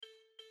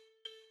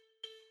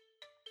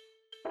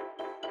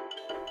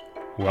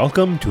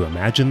Welcome to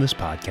Imagine This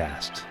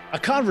Podcast, a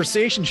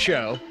conversation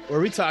show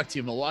where we talk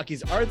to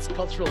Milwaukee's arts,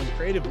 cultural, and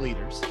creative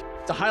leaders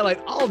to highlight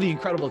all the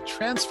incredible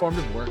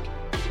transformative work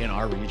in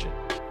our region.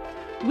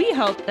 We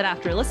hope that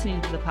after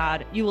listening to the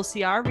pod, you will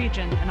see our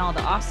region and all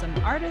the awesome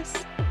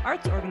artists,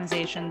 arts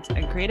organizations,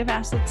 and creative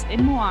assets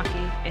in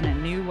Milwaukee in a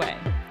new way.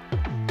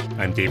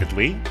 I'm David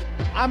Lee.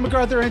 I'm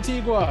MacArthur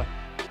Antigua.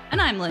 And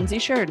I'm Lindsay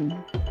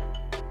Sheridan.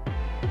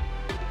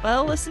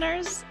 Well,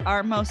 listeners,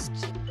 our most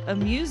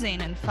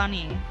amusing and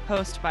funny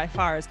host by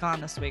far is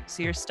gone this week,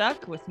 so you're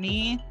stuck with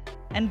me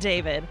and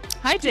David.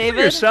 Hi, David.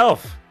 For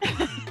yourself.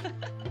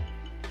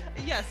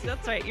 Yes,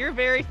 that's right. You're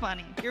very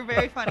funny.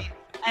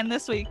 And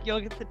this week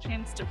you'll get the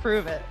chance to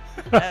prove it.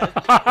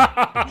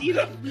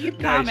 Lead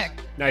comic.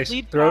 Nice.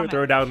 Lead Throw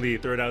comic. down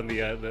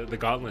the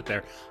gauntlet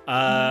there.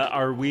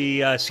 Are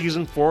we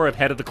season 4 of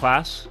Head of the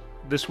Class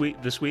this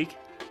week?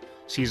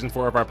 Season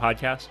 4 of our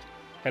podcast,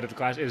 Head of the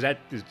Class. Does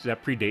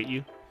that predate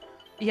you?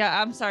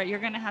 Yeah, I'm sorry. You're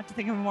going to have to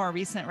think of a more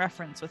recent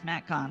reference with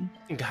Matt Kahn.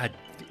 God.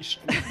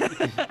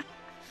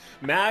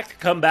 Mac,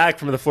 come back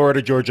from the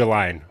Florida-Georgia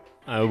line.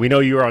 We know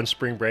you were on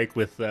spring break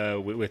with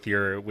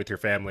your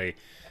family.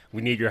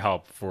 We need your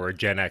help for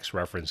Gen X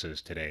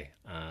references today.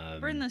 We'll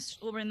bring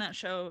that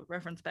show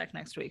reference back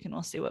next week, and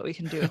we'll see what we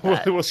can do with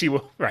that. We'll see.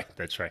 Right,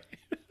 that's right.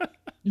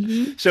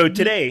 So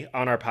today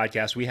on our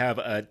podcast, we have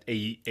a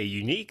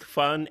unique,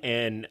 fun,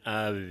 and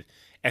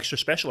extra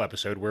special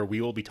episode where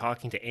we will be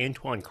talking to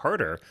Antoine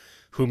Carter,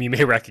 whom you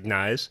may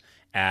recognize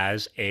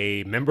as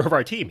a member of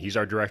our team. He's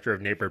our director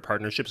of neighborhood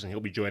partnerships, and he'll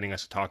be joining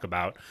us to talk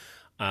about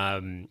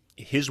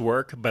his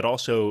work, but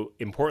also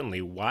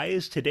importantly, why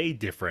is today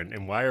different,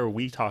 and why are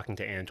we talking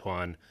to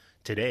Antoine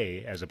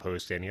today as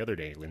opposed to any other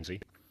day,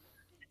 Lindsay?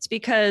 It's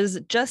because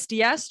just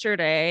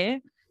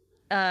yesterday,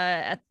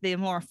 at the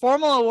more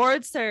formal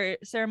awards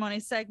ceremony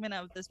segment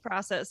of this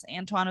process,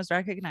 Antoine was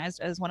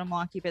recognized as one of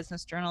Milwaukee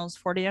Business Journal's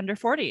 40 Under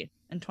 40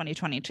 in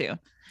 2022.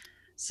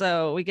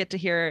 So we get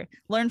to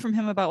learn from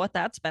him about what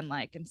that's been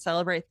like and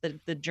celebrate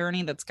the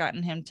journey that's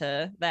gotten him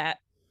to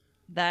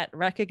that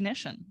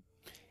recognition.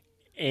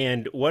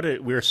 And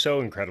we're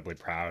so incredibly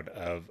proud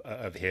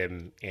of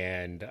him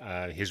and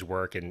his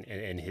work and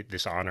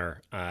this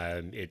honor.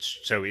 It's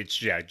just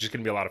going to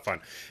be a lot of fun.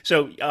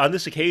 So on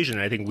this occasion,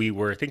 I think we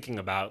were thinking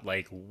about,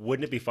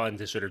 wouldn't it be fun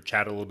to sort of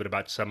chat a little bit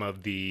about some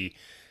of the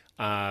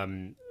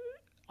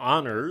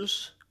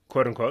honors,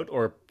 quote unquote,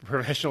 or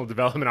professional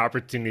development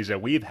opportunities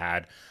that we've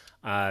had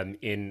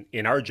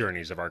in our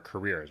journeys of our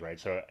careers, right?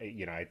 So,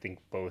 I think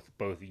both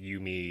you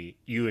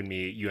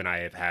and I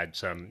have had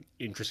some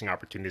interesting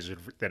opportunities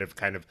that have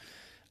kind of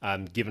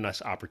given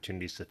us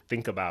opportunities to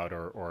think about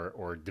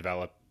or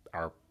develop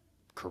our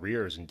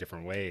careers in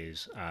different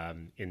ways.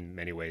 In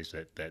many ways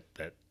that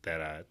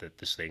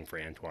this thing for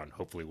Antoine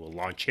hopefully will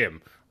launch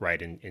him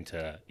right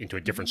into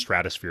a different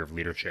stratosphere of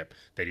leadership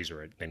that he's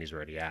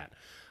already at.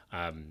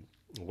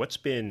 What's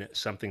been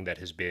something that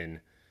has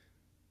been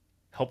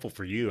helpful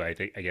for you, I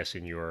guess,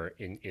 in your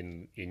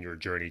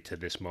journey to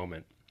this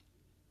moment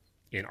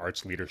in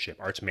arts leadership,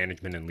 arts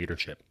management and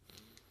leadership?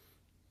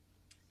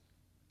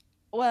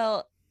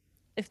 Well,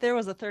 if there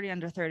was a 30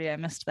 Under 30, I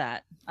missed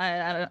that.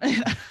 I don't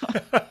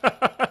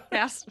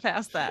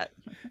past that.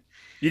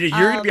 You're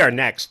going to be our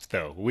next,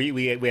 though.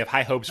 We have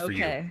high hopes for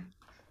you. Okay.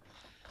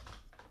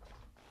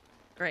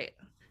 Great.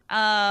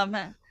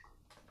 I'm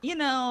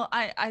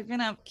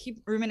gonna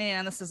keep ruminating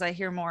on this as I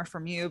hear more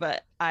from you,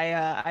 but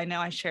I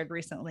know I shared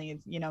recently,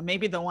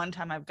 maybe the one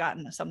time I've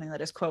gotten something that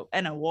is, quote,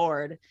 an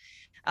award.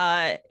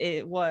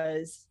 It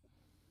was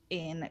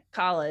in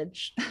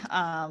college,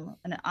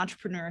 an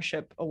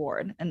entrepreneurship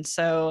award. And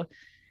so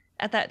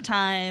at that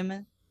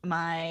time,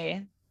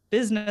 my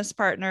business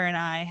partner and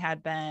I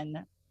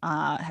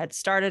had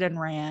started and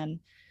ran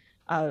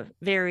a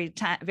very,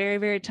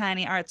 very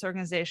tiny arts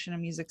organization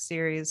and music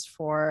series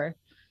for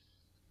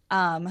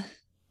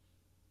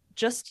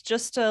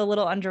just a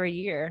little under a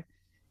year,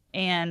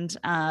 and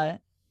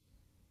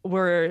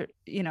were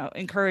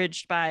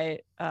encouraged by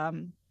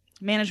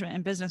management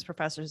and business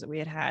professors that we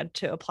had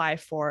to apply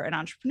for an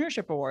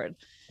entrepreneurship award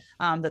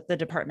that the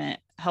department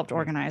helped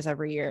organize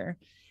every year.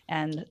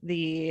 And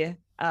there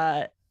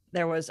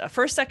was a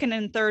first, second,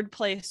 and third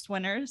place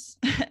winners.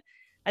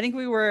 I think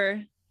we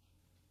were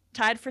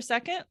tied for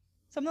second,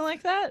 something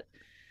like that.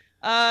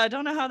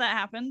 Don't know how that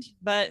happened,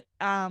 but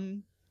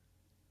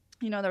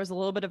there was a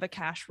little bit of a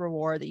cash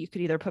reward that you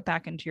could either put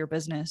back into your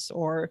business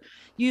or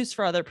use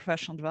for other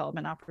professional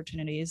development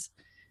opportunities.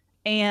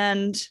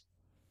 And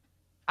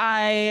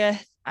I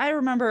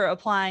remember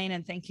applying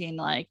and thinking,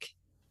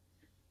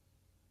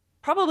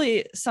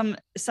 probably some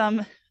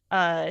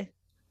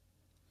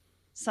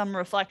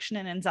reflection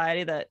and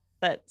anxiety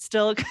that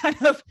still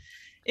kind of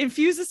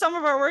infuses some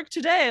of our work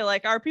today.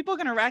 Are people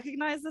going to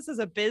recognize this as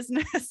a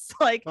business?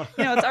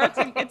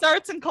 It's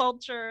arts and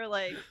culture.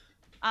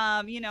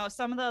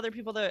 Some of the other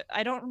people that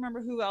I don't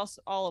remember who else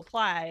all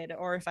applied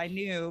or if I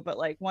knew, but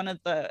one of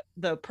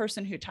the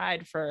person who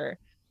tied for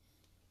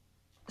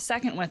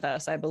second with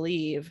us, I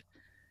believe,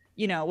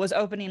 was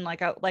opening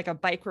like a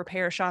bike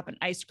repair shop, an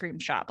ice cream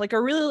shop, like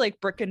a really like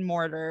brick and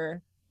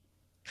mortar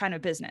kind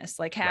of business,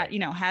 like had,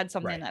 Right. had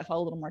something Right. that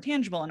felt a little more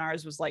tangible. And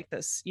ours was like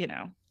this,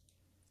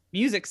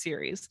 music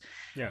series.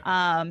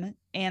 Yeah.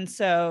 And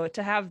so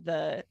to have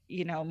the,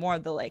 more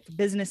of the like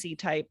businessy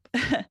type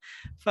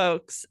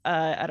folks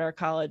at our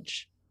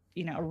college,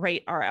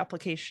 rate our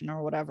application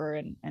or whatever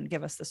and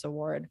give us this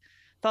award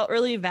felt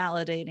really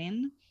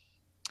validating.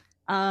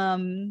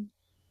 And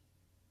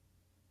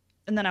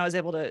then I was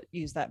able to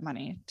use that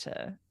money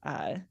to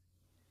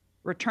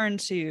return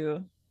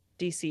to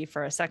DC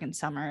for a second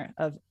summer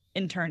of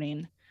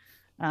interning,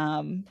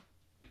 and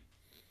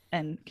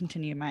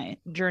continue my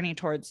journey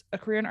towards a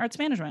career in arts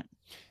management.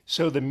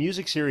 So the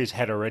music series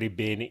had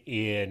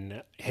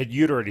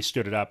you'd already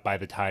stood it up by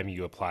the time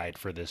you applied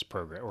for this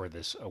program or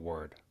this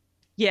award.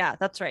 Yeah,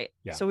 that's right.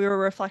 Yeah. So we were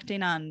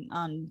reflecting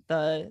on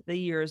the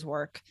year's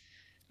work,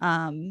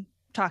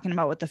 talking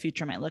about what the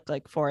future might look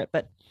like for it,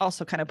 but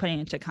also kind of putting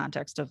into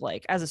context of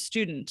like, as a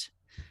student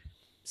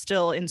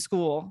still in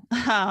school,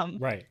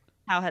 Right.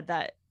 how had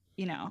that,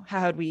 how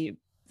had we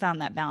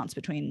found that balance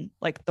between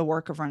like the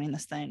work of running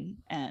this thing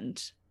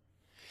and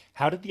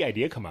How did the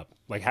idea come up?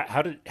 Like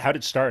how did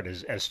it start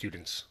as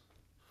students?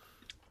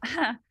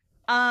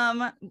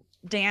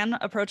 Dan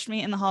approached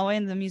me in the hallway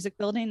in the music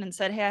building and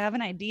said, "Hey, I have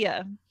an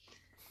idea."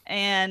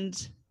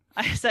 And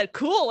I said,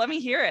 "Cool, let me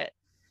hear it."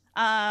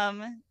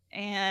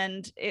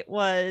 And it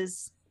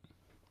was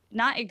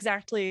not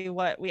exactly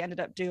what we ended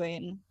up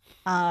doing.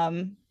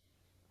 I'm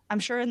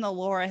sure in the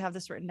lore I have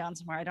this written down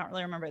somewhere. I don't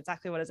really remember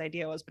exactly what his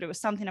idea was, but it was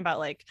something about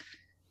like,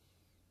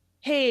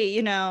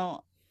 hey,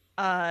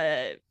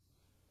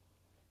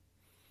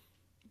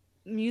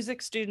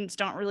 music students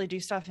don't really do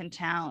stuff in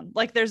town.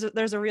 Like there's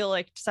a real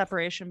like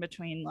separation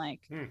between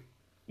like,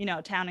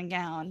 town and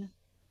gown.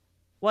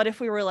 What if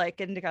we were like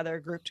getting together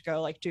a group to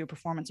go like do a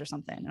performance or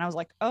something? And I was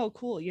like, oh,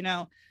 cool.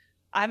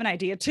 I have an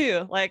idea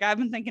too. Like I've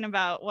been thinking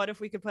about what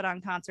if we could put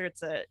on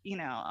concerts at,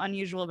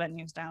 unusual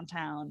venues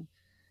downtown.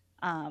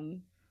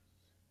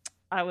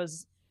 I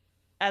was,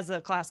 as a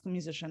classical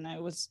musician, I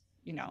was,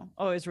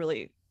 always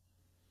really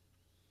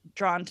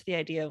drawn to the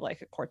idea of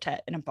like a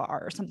quartet in a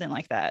bar or something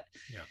like that.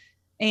 Yeah.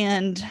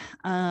 And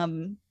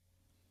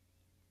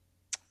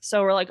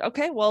so we're like,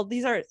 okay, well,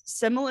 these are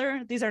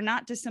similar. These are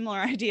not dissimilar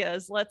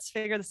ideas. Let's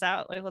figure this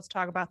out. Like, let's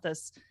talk about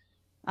this.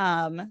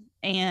 And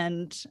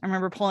I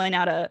remember pulling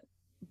out a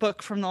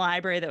book from the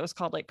library that was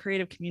called like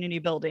Creative Community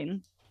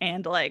Building,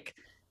 and like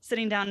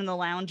sitting down in the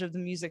lounge of the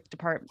music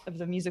department of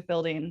the music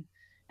building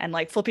and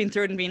like flipping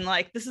through it and being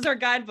like, this is our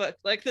guidebook.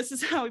 Like, this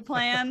is how we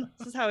plan.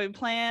 This is how we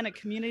plan a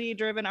community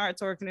driven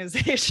arts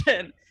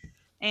organization.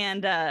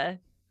 And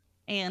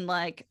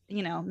like,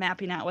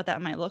 mapping out what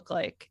that might look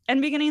like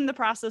and beginning the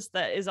process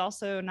that is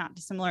also not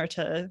dissimilar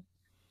to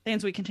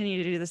things we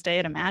continue to do this day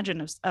at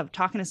Imagine of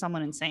talking to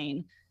someone and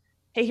saying,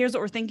 hey, here's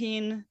what we're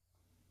thinking.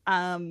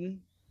 Or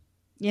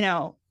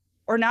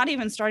not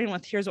even starting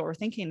with here's what we're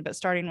thinking, but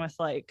starting with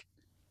like,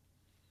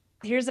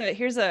 here's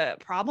a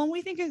problem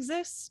we think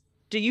exists.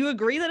 Do you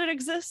agree that it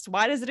exists?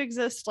 Why does it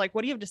exist? Like,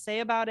 what do you have to say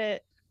about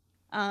it?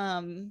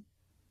 And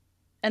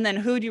then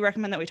who do you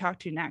recommend that we talk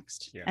to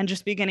next? Yeah. And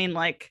just beginning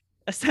like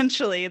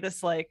essentially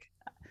this like,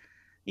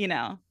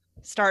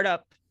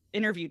 startup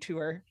interview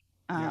tour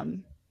of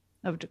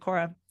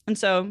Decora. And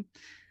so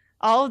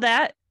all of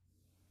that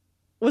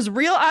was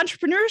real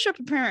entrepreneurship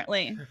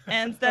apparently,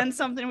 and then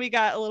something we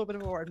got a little bit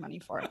of award money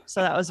for.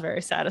 So that was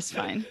very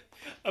satisfying.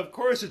 Of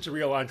course, it's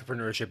real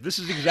entrepreneurship. This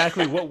is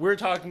exactly what we're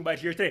talking about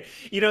here today.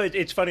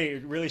 It's funny.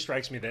 It really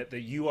strikes me that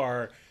you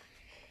are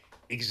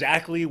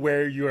exactly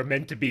where you are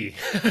meant to be,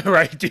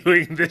 right?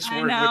 Doing this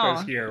work with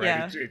us here, right?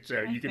 Yeah, It's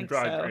you can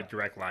draw a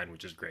direct line,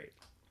 which is great.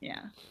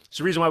 Yeah. It's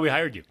the reason why we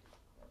hired you.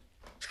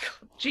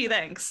 Gee,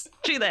 thanks.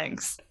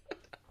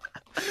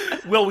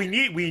 Well, we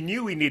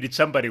knew we needed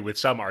somebody with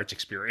some arts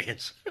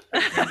experience.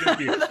 A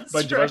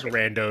bunch of us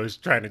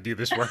randos trying to do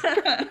this work.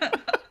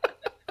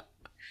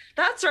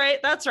 That's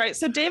right.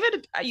 So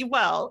David,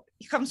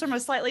 he comes from a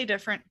slightly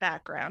different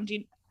background.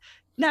 You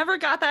never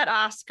got that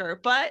Oscar,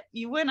 but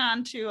you went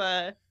on to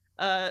a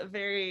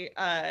very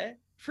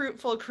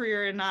fruitful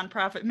career in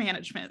nonprofit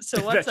management.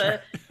 So what's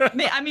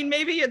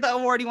maybe the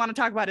award you want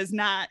to talk about is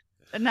not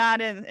in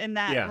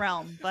that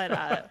realm,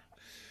 but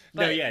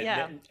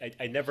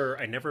I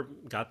never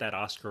got that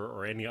Oscar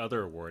or any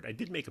other award. I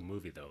did make a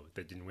movie though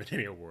that didn't win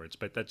any awards,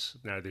 but that's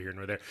neither here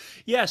nor there.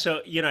 Yeah, so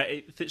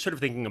sort of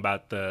thinking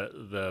about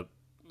the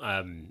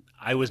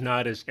I was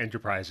not as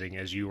enterprising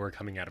as you were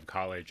coming out of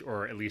college,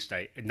 or at least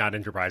not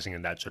enterprising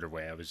in that sort of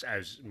way. I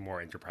was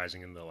more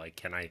enterprising in the like,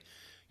 can I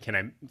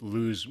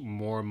lose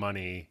more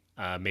money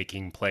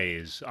making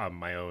plays on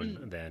my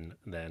own than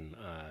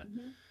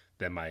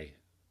my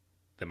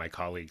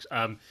colleagues.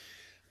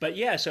 But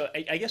yeah, so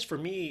I guess for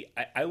me,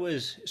 I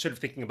was sort of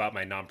thinking about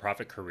my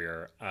nonprofit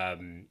career.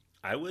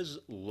 I was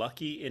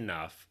lucky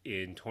enough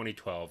in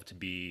 2012 to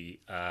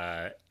be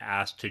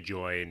asked to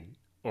join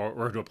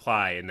or to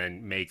apply and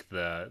then make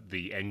the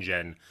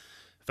NGen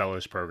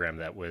fellows program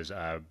that was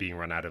being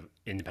run out of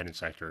independent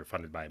sector,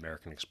 funded by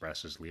American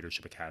Express's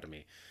Leadership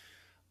Academy.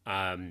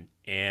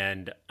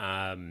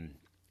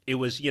 It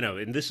was,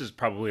 and this is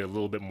probably a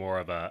little bit more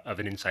of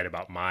an insight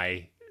about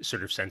my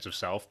sort of sense of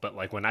self. But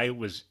like when I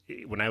was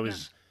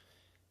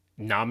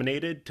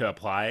nominated to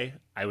apply,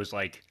 I was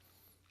like,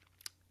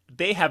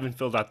 they haven't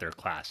filled out their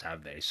class,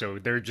 have they? So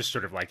they're just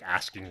sort of like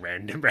asking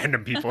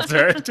random people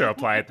to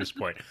apply at this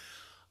point.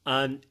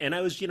 And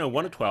I was,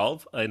 one of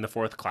 12 in the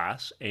fourth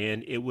class.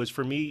 And it was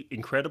for me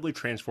incredibly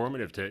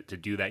transformative to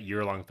do that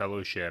year-long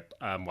fellowship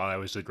while I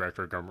was the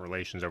director of government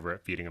relations over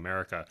at Feeding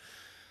America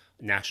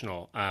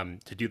National,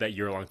 to do that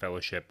year-long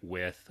fellowship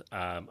with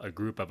a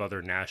group of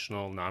other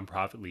national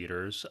nonprofit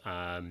leaders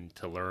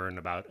to learn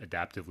about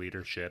adaptive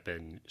leadership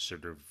and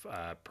sort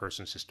of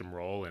person-system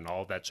role and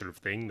all that sort of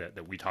thing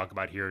that we talk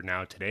about here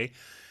now today.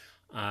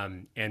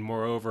 And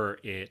moreover,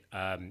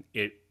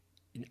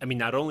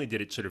 not only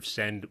did it sort of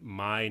send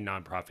my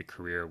nonprofit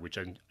career, which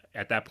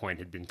at that point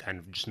had been kind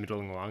of just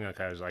middling along, like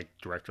I was like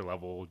director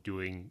level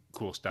doing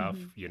cool stuff,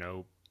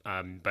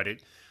 but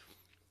it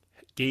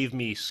gave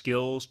me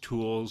skills,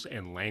 tools,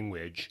 and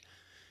language,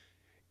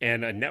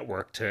 and a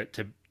network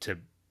to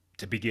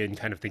begin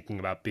kind of thinking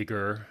about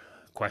bigger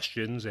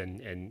questions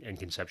and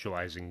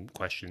conceptualizing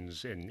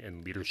questions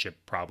and leadership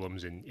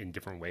problems in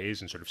different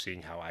ways, and sort of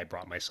seeing how I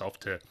brought myself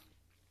to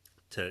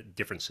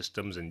different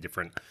systems and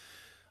different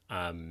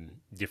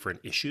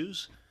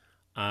issues,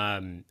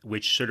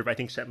 which sort of, I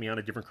think, set me on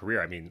a different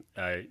career. I mean,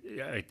 a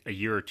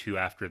year or two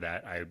after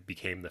that, I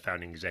became the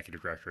founding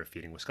executive director of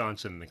Feeding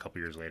Wisconsin, and a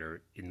couple years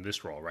later in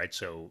this role, right?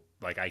 So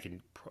like I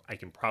can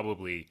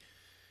probably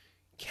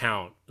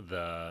count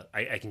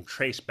I can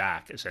trace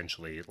back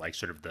essentially like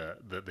sort of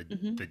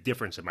the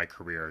difference in my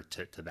career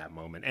to that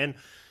moment.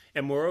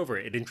 And moreover,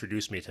 it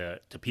introduced me to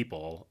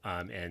people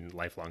and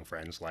lifelong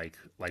friends like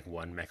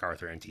one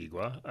MacArthur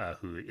Antigua,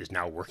 who is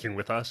now working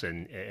with us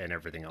and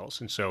everything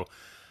else. And so,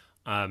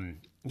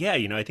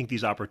 I think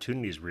these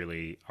opportunities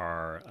really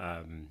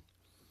are,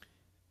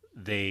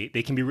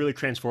 they can be really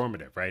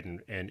transformative, right?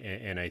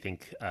 And I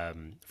think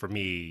for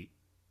me,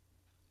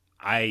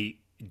 I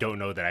don't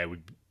know that I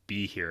would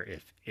be here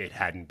if it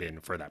hadn't been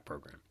for that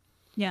program.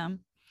 Yeah.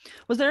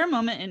 Was there a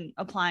moment in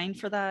applying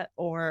for that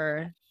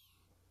or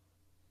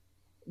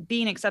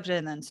being accepted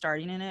and then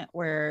starting in it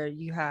where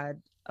you had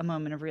a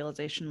moment of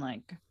realization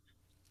like,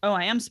 oh,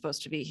 I am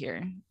supposed to be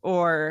here,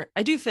 or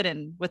I do fit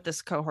in with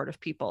this cohort of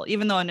people,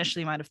 even though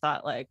initially you might have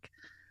thought like,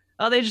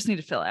 oh, they just need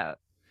to fill out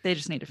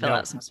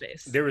some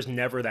space? There was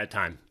never that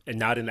time, and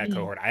not in that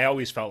cohort. I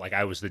always felt like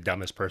I was the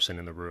dumbest person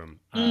in the room,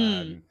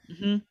 and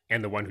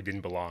the one who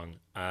didn't belong,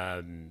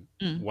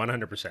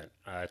 100%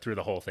 through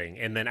the whole thing.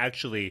 And then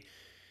actually,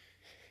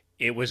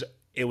 it was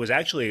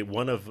actually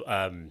one of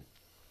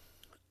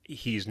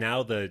he's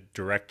now the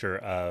director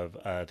of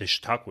the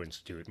Chautauqua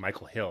Institute,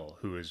 Michael Hill,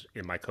 who is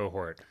in my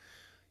cohort.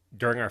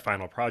 During our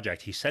final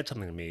project, he said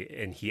something to me,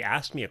 and he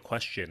asked me a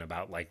question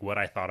about like what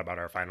I thought about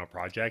our final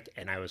project,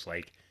 and I was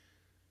like,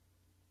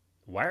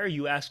 why are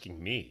you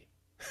asking me?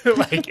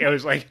 Like, I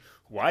was like,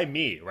 why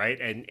me?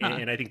 Right. And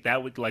I think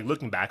that would, like,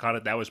 looking back on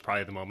it, that was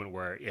probably the moment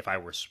where if I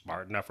were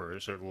smart enough or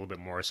sort of a little bit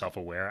more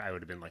self-aware, I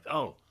would have been like,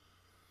 oh,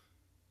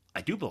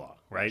 I do belong.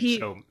 Right. He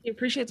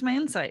appreciates my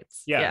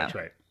insights. Yeah. That's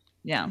right.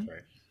 Yeah. That's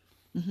right.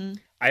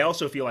 I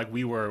also feel like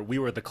we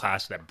were the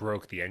class that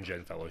broke the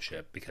NGen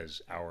fellowship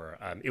because our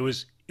it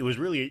was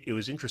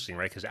interesting,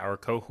 right? Because our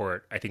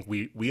cohort, I think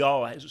we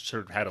all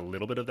sort of had a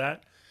little bit of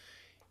that.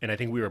 And I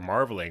think we were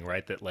marveling,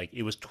 right, that like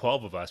it was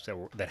 12 of us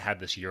that had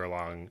this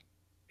year-long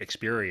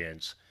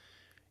experience.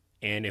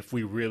 And if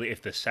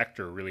the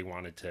sector really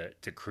wanted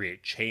to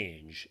create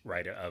change,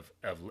 right, of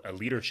a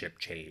leadership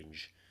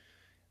change,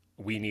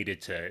 we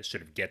needed to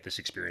sort of get this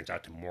experience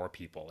out to more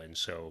people. And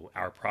so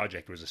our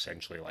project was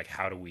essentially like,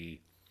 how do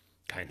we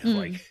kind of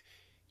like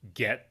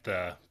get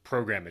the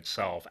program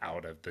itself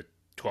out of the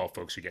 12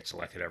 folks who get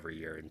selected every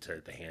year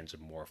into the hands of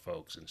more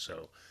folks? And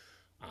so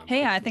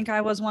hey, I think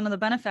I was one of the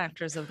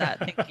benefactors of that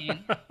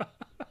thinking.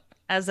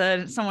 As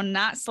someone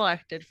not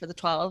selected for the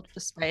 12,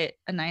 despite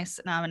a nice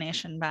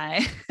nomination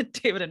by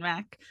David and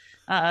Mac,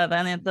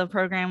 then the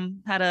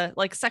program had a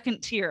like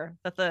second tier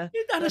that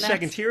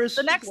second tier is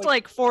the next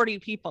like 40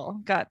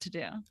 people got to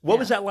do. What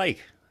was that like?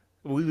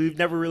 We've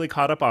never really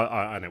caught up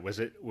on it. Was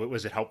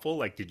it helpful?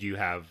 Like, did you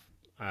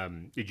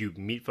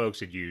meet folks?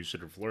 Did you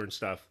sort of learn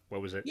stuff?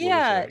 What was it?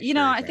 Yeah,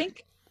 I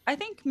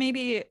think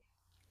maybe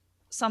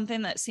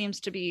something that seems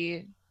to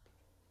be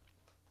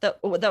that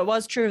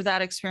was true of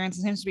that experience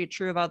and seems to be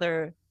true of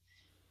other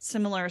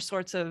similar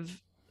sorts of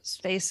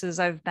spaces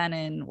I've been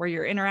in, where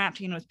you're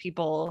interacting with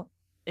people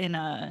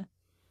that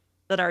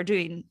are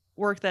doing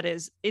work that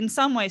is in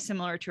some way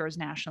similar to yours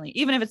nationally,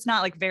 even if it's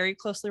not like very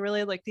closely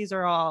related. Like these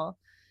are all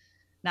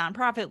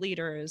nonprofit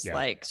leaders,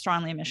 like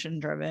strongly mission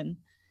driven.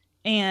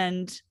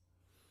 And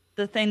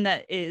the thing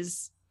that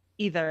is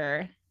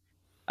either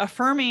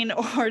affirming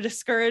or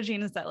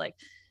discouraging is that like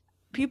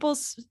people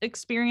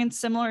experience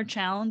similar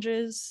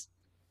challenges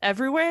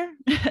everywhere.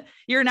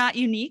 You're not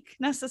unique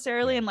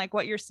necessarily in like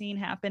what you're seeing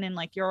happen in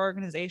like your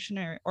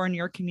organization or in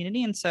your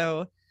community. And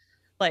so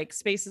like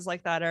spaces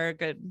like that are a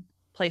good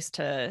place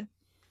to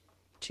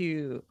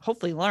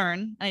hopefully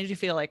learn. I do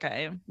feel like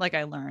I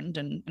learned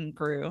and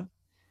grew.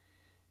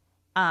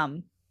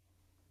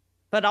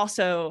 But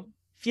also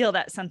feel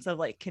that sense of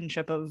like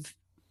kinship of,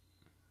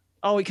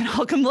 oh, we can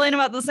all complain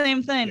about the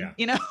same thing,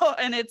 you know,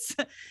 and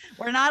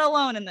we're not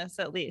alone in this,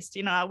 at least,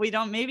 you know, we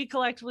don't, maybe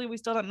collectively, we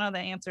still don't know the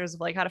answers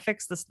of like how to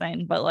fix this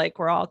thing, but like,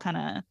 we're all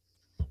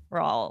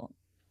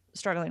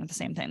struggling with the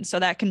same thing. So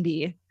that can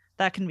be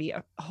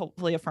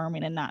hopefully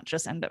affirming and not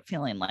just end up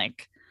feeling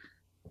like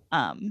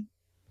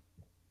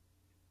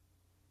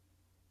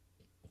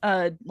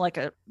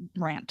a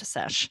rant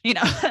sesh, you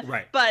know.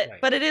 Right.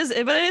 But it is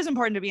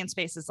important to be in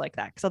spaces like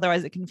that, because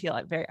otherwise it can feel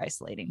like very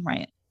isolating,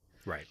 right?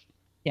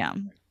 Yeah.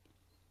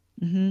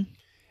 Mm-hmm.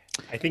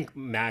 I think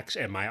Max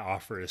and my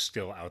offer is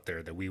still out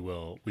there that we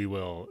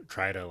will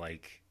try to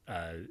like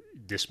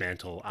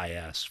dismantle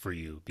IS for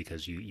you,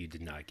 because you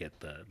did not get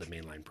the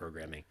mainline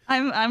programming.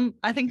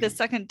 I think the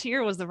second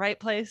tier was the right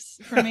place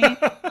for me.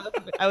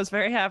 I was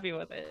very happy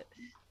with it.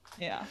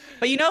 Yeah.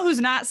 But you know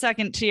who's not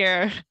second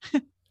tier?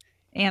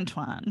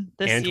 Antoine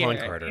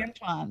Carter.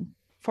 Antoine,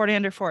 40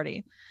 under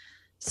 40.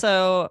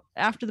 So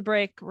after the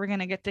break, we're going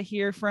to get to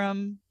hear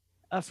from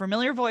a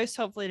familiar voice,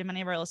 hopefully to many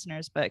of our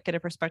listeners, but get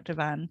a perspective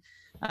on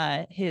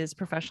his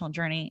professional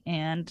journey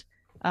and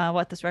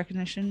what this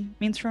recognition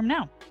means for him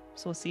now.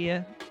 So we'll see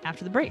you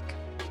after the break.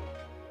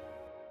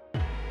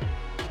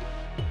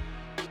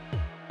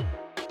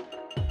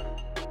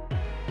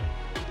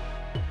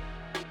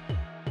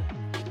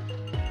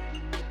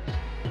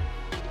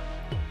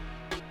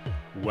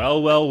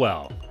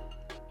 Well.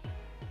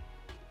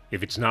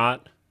 If it's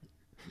not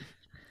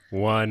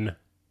one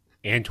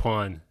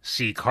Antoine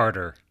C.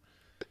 Carter,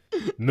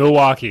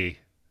 Milwaukee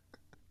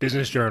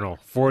Business Journal,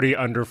 40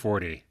 under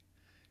 40,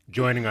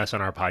 joining us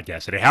on our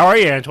podcast today. How are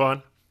you,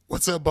 Antoine?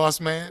 What's up, boss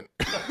man?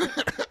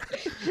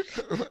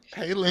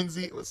 Hey,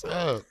 Lindsay, what's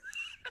up?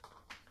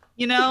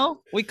 You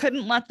know, we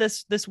couldn't let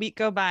this week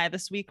go by,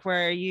 this week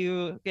where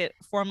you get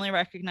formally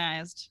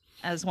recognized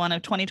as one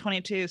of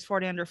 2022's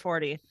 40 under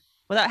 40,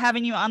 without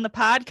having you on the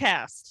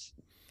podcast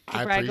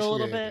to brag a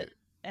little bit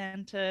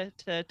and to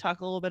talk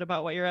a little bit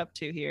about what you're up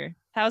to here.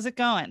 How's it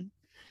going?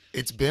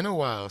 It's been a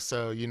while.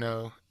 So, you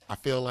know, I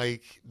feel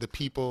like the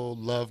people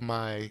love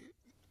my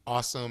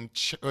awesome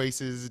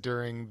choices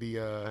during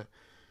is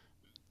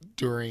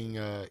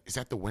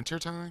that the winter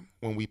time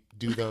when we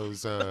do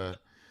those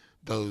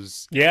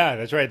Yeah,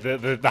 that's right.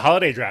 The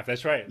holiday draft.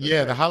 That's right.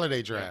 The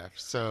holiday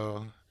draft.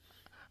 So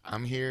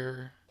I'm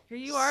here. Here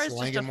you are. It's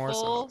just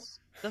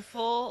the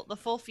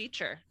full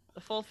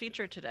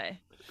feature today.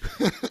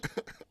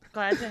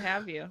 Glad to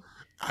have you.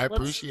 I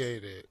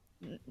appreciate it.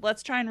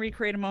 Let's try and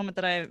recreate a moment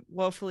that I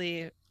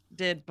woefully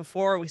did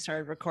before we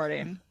started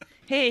recording.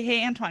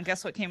 Hey, Antoine,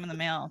 guess what came in the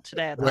mail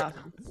today at the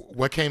office?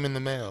 What came in the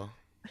mail?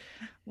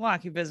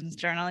 Milwaukee Business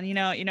Journal. And you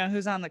know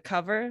who's on the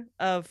cover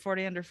of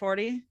 40 under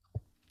 40?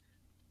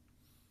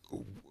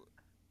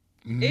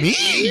 Me?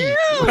 You!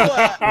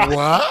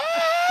 What?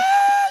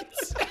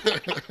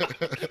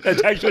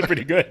 That's actually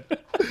pretty good.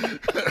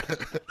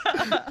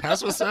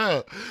 That's what's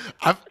up.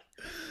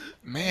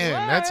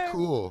 That's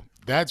cool.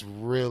 That's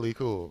really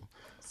cool.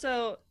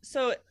 So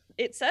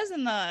it says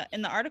in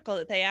the article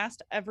that they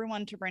asked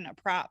everyone to bring a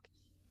prop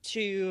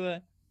to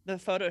the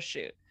photo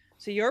shoot.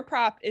 So your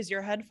prop is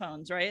your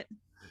headphones, right?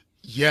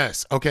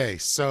 Yes. Okay.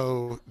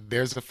 So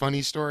there's a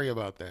funny story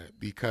about that,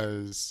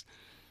 because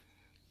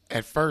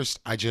at first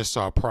I just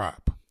saw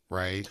prop,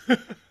 right?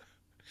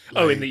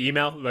 In the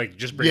email, like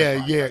just bring.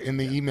 In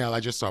the email I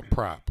just saw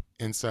prop,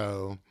 and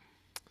so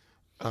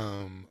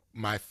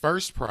my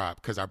first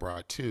prop, because I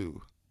brought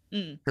two,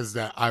 because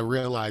I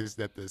realized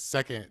that the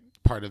second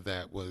part of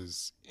that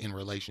was in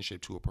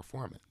relationship to a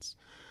performance.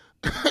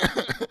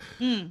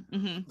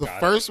 The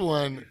first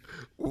one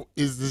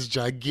is this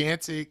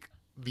gigantic,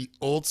 the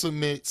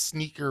ultimate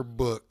sneaker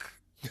book.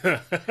 And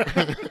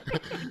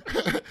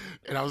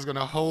I was going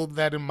to hold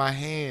that in my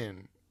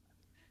hand.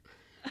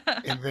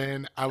 And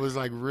then I was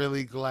like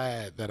really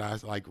glad that I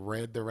like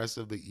read the rest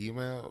of the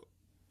email,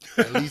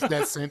 at least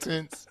that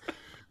sentence.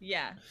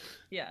 Yeah.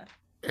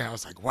 And I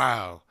was like,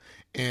 wow.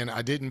 And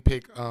I didn't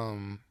pick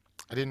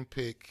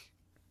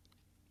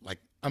like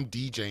I'm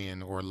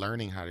DJing or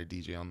learning how to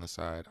DJ on the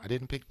side. I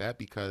didn't pick that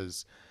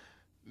because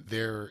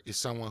there is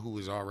someone who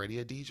is already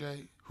a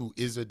DJ who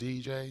is a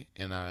DJ,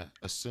 and I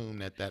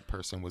assumed that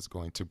person was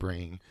going to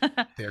bring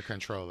their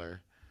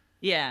controller.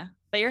 Yeah,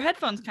 but your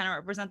headphones kind of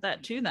represent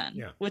that too,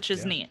 then, which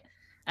is neat.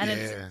 And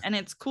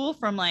it's cool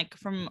from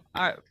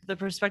the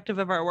perspective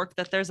of our work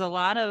that there's a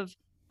lot of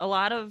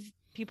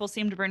people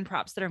seem to bring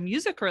props that are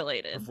music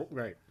related.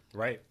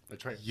 Right.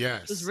 That's right.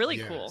 Yes, it was really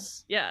cool.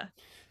 Yeah.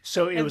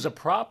 So it was a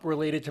prop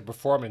related to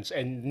performance,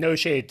 and no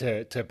shade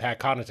to Pat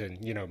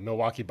Connaughton, you know,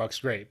 Milwaukee Bucks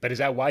great, but is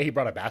that why he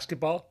brought a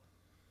basketball?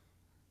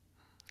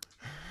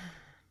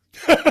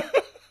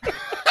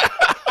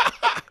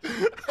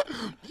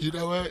 You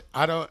know what?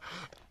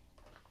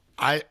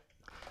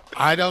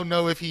 I don't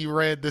know if he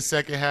read the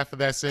second half of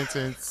that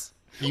sentence.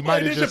 He Well,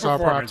 might it have is a just saw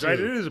prop performance, right?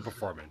 It two. is a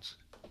performance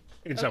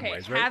in some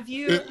ways, right? Have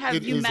you It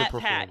have you is a met Pat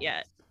performance.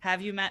 yet?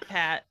 Have you met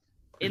Pat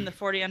in the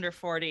 40 under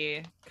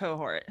 40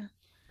 cohort?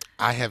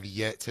 I have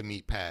yet to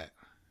meet Pat,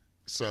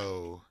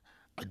 so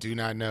I do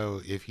not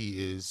know if he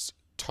is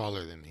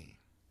taller than me.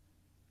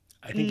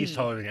 I think he's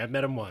taller than me. I've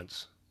met him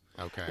once.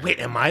 Okay. Wait,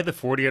 am I the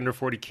 40 under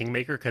 40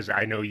 kingmaker because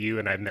I know you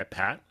and I've met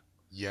Pat?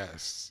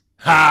 Yes.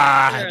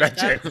 Ha! Sure,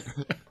 That's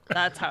it.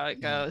 That's how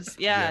it goes.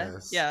 Yeah.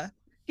 Yes. Yeah.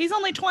 He's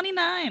only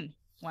 29.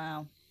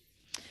 Wow.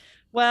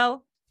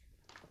 Well,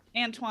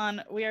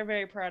 Antoine, we are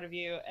very proud of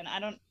you. And I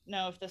don't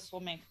know if this will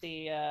make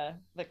the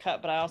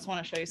cut, but I also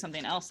want to show you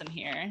something else in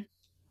here.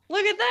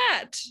 Look at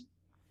that.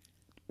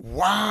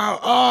 Wow.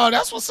 Oh,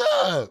 that's what's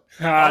up.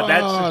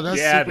 That's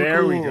yeah, super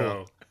there we cool.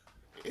 go.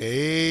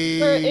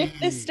 Hey. If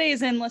this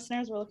stays in,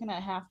 listeners, we're looking at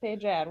a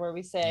half-page ad where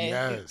we say,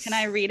 Yes. "Can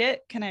I read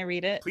it? Can I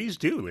read it?" Please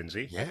do,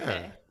 Lindsay. Yeah,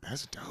 Okay.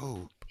 that's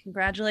dope.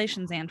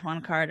 Congratulations,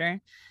 Antoine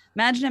Carter.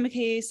 Imagine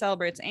McKay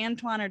celebrates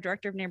Antoine, our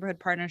Director of Neighborhood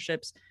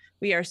Partnerships.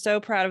 We are so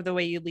proud of the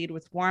way you lead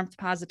with warmth,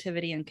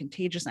 positivity, and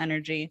contagious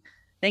energy.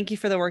 Thank you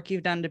for the work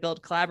you've done to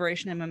build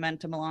collaboration and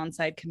momentum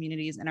alongside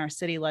communities in our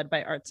city led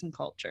by arts and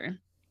culture.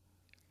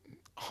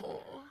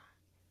 Oh,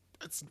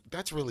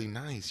 that's really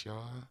nice,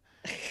 y'all.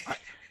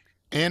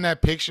 And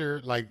that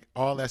picture, like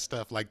all that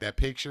stuff, like that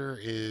picture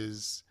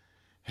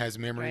has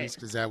memories Right.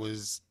 because that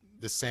was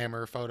the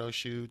Sammer photo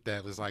shoot.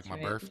 That was like That's my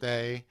right.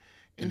 birthday,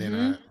 and then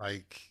Mhm.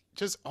 like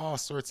just all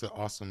sorts of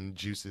awesome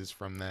juices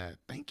from that.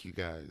 Thank you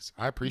guys,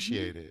 I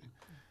appreciate it.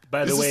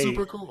 By This the is way,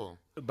 super cool.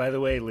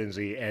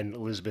 Lindsay and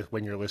Elizabeth,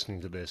 when you're listening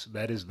to this,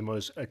 that is the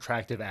most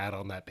attractive ad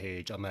on that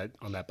page, on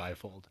that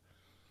bifold.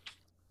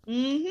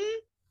 Mm-hmm.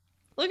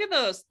 Look at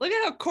those. Look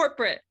at how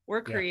corporate. We're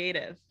Yeah.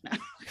 creative.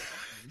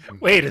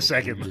 Wait a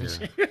second, Yeah.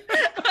 Lindsay.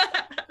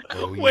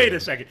 Oh, Wait yeah. a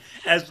second.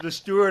 As the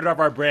steward of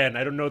our brand,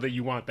 I don't know that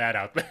you want that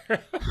out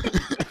there.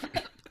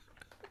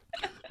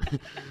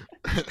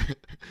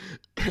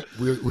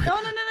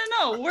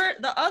 No. We're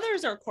the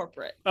others are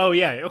corporate. Oh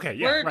yeah, okay,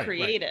 yeah. We're right,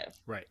 creative.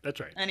 Right, that's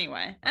right.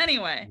 Anyway.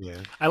 Yeah.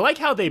 I like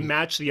how they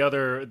match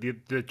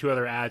the two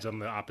other ads on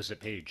the opposite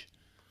page.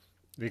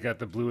 They got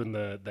the blue and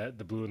the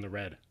blue and the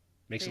red.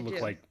 Makes They it look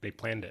do. like they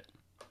planned it.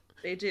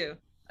 They do.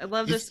 I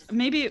love this.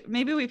 Maybe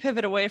we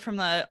pivot away from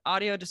the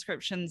audio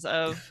descriptions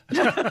of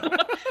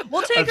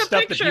we'll take Of a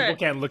stuff picture. that people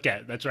can't look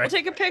at. That's right.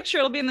 We'll take a picture.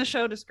 It'll be in the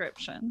show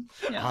description.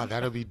 Yeah. Oh,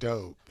 that'll be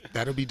dope.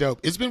 That'll be dope.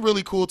 It's been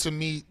really cool to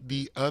meet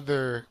the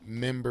other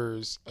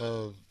members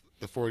of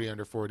the 40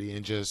 under 40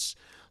 and just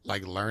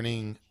like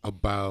learning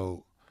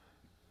about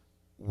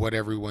what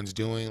everyone's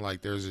doing.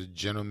 Like there's a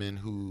gentleman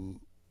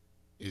who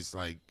is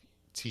like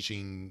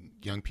teaching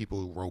young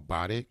people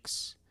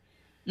robotics.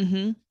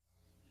 Mm-hmm.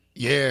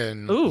 Yeah,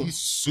 and Ooh. he's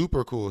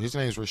super cool. His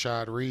name's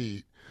Rashad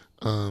Reed.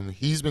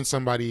 He's been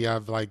somebody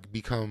I've like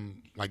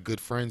become like good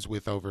friends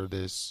with over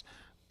this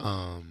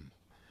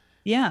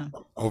Yeah.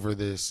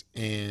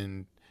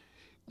 and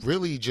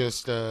really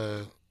just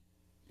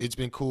it's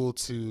been cool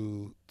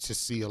to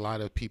see a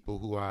lot of people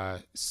who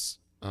I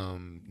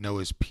know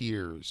as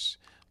peers,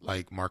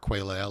 like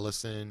Marquela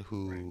Ellison,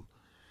 who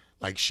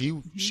like she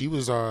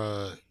was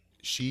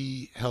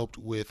she helped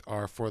with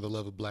our For the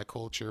Love of Black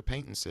Culture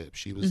paint and sip.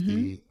 She was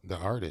the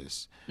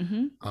artist.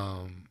 Mm-hmm.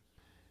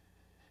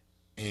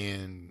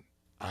 And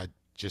I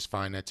just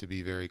find that to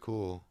be very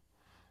cool.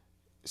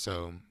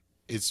 So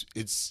it's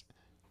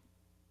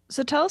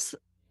So tell us,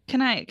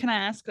 can I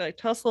ask, like,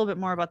 tell us a little bit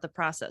more about the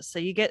process. So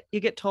you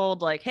get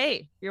told like,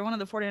 hey, you're one of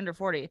the 40 under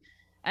 40.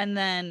 And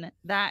then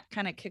that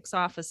kind of kicks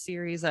off a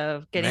series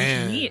of getting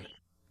Man. to meet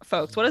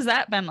folks. What has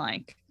that been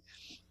like?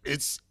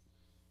 it's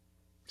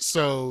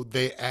so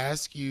they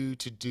ask you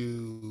to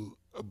do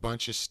a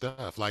bunch of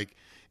stuff. Like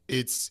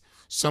it's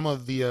some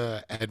of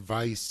the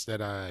advice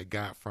that I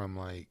got from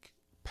like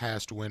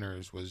past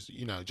winners was,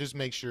 you know, just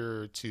make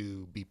sure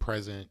to be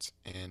present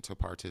and to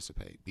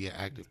participate, be an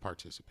active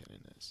participant in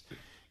this.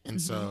 And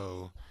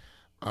so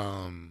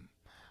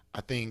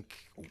I think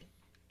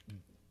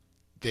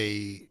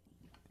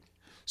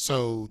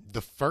so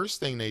the first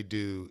thing they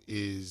do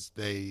is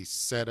they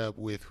set up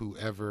with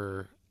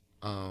whoever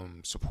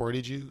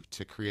supported you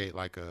to create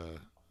like a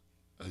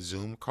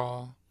Zoom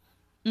call.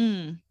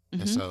 Mm.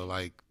 And so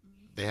like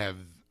they have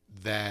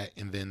that,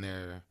 and then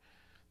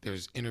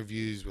there's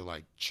interviews with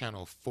like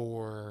Channel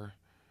 4,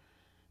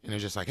 and they're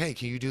just like, hey,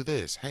 can you do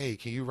this? Hey,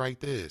 can you write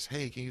this?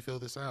 Hey, can you fill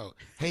this out?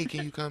 Hey,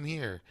 can you come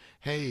here?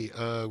 Hey,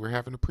 we're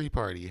having a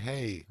pre-party.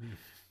 Hey.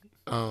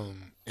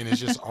 And it's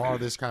just all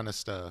this kind of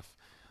stuff.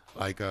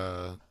 Like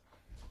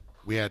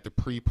we had the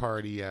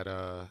pre-party at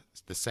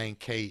the St.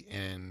 Kate,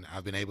 and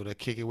I've been able to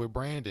kick it with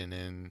Brandon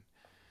and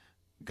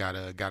got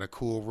a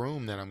cool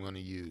room that I'm going to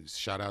use.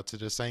 Shout out to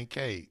the St.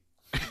 Kate.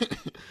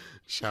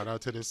 Shout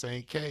out to the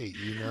St. Kate,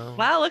 you know.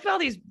 Wow, look at all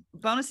these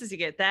bonuses you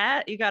get.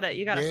 That you got a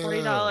Yeah.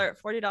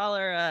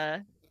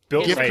 $40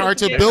 Built Gift right. card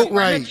to Yeah. Built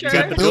Right. Furniture.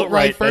 Get The Built Built Right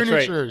Right, that's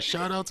right. furniture.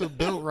 Shout out to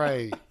Built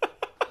Right.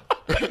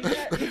 you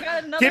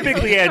got another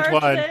Typically, gift card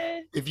Antoine,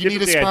 today? If you need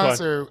a Typically, Antoine,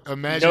 sponsor,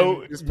 imagine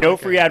no, this no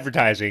free podcast.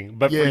 advertising,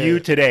 but for Yeah. you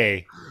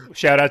today,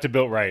 shout out to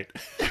Built Right.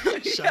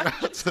 Shout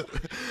out to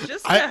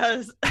Just I-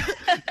 because.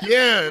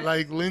 yeah,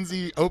 like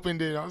Lindsay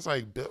opened it. I was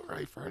like, Built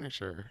Right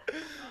Furniture.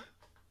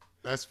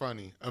 That's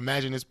funny.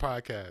 Imagine this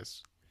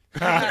podcast.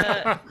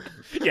 Yeah,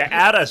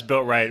 add us,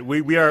 Built Right.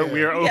 We are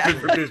open Yeah.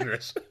 for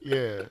business.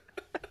 Yeah.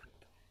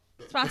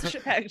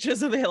 Sponsorship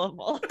packages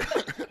available.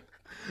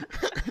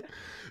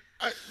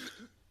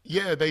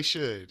 Yeah, they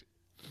should.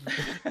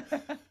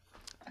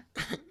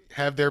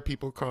 Have their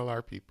people call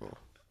our people.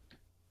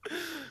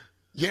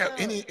 Yeah,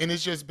 and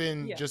it's just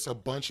been Yeah. just a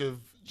bunch of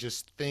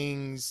just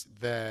things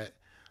that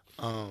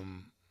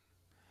and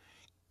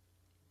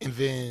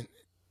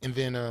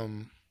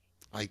then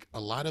like a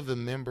lot of the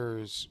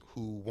members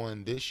who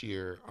won this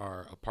year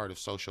are a part of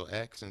Social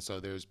X, and so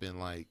there's been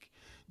like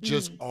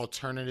just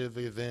alternative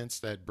events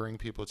that bring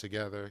people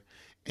together,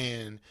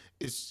 and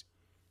it's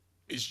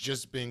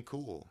just been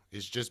cool.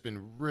 It's just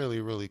been really,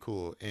 really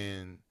cool,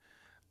 and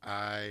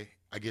I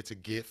get to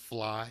get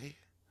fly.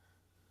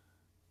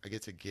 I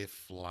get to get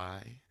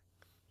fly.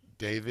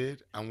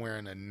 David, I'm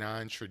wearing a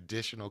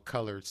non-traditional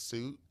colored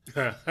suit.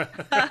 I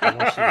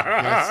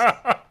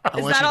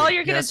Is want that you all to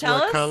you're gonna guess tell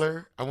what us?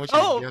 color? I want you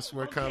Oh, to guess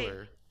what okay.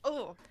 color.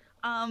 Oh,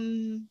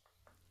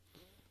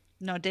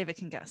 no, David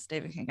can guess.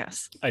 David can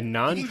guess. A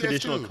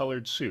non-traditional too.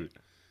 colored suit.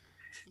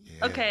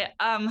 Yeah. Okay.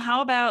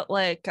 How about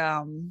like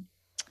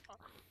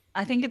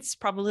I think it's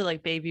probably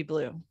like baby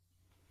blue.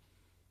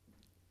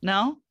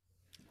 No?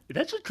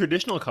 That's a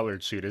traditional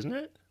colored suit, isn't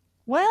it?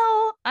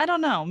 Well, I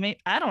don't know.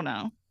 I don't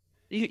know.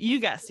 You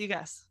guess. You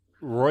guess.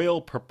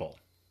 Royal purple.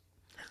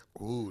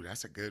 Ooh,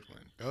 that's a good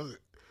one.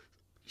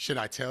 Should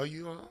I tell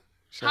you all?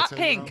 Should I Hot tell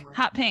you all pink. mine?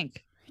 Hot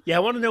pink. Yeah, I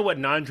want to know what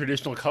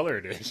non-traditional color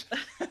it is.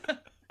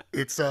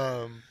 It's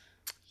I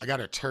got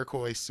a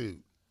turquoise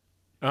suit.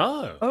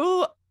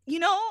 Oh,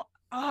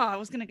 Oh, I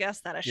was gonna guess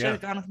that. I should have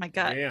Yeah. gone with my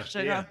gut. Yeah, Should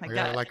have yeah. gone with my I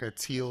got gut. like a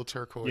teal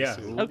turquoise yeah.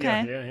 suit.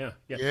 Okay. Yeah.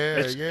 Yeah,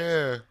 That's-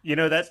 yeah. You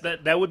know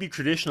that would be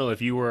traditional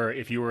if you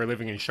were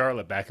living in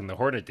Charlotte back in the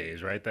Hornet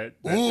days, right?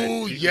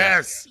 Ooh,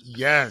 yeah.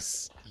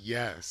 yes.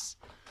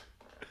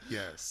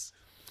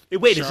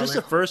 Wait, is this the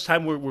Charlotte- first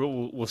time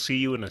we'll see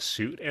you in a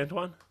suit,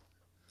 Antoine?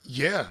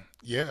 Yeah.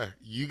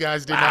 You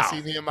guys did Wow. not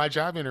see me in my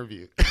job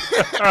interview.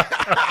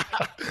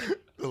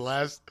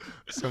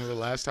 Some of the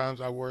last times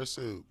I wore a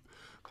suit.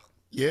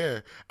 Yeah,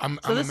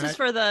 So this is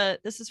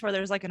for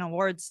there's like an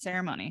awards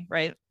ceremony,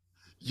 right?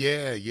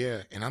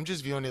 Yeah, and I'm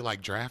just viewing it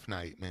like draft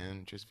night,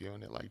 man. Just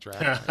viewing it like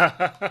draft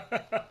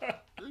night.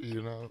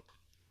 You know,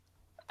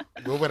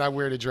 what would I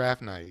wear to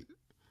draft night?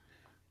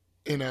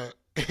 In an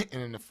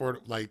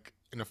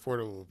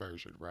affordable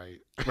version, right?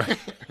 Right.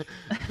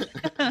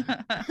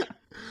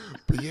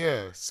 But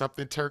yeah,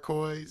 something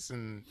turquoise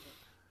and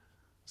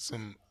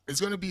some. It's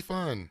gonna be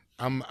fun.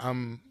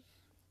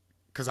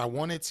 Because I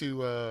wanted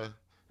to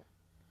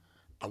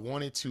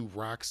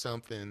rock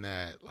something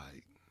that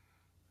like.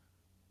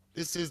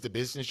 This is the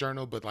business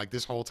journal, but like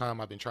this whole time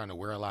I've been trying to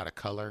wear a lot of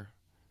color.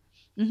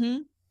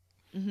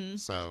 Mm-hmm.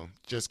 So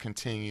just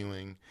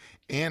continuing,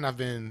 and I've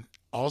been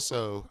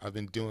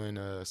doing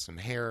some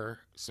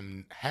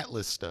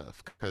hatless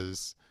stuff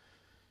because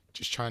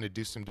just trying to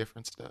do some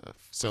different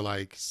stuff. So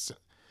like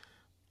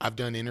I've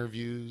done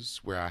interviews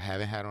where I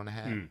haven't had on a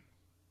hat.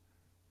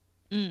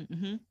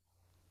 Mm-hmm.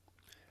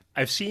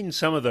 I've seen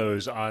some of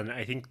those on.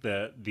 I think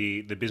the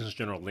Business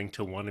Journal linked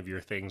to one of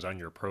your things on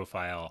your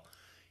profile,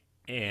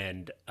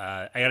 and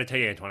I got to tell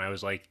you, Antoine, I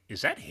was like,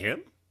 "Is that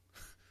him?"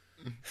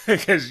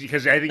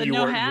 Because I think The you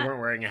no weren't hat?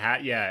 wearing a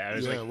hat. Yeah, I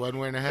was Yeah, like, wasn't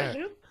wearing a "Is that hat.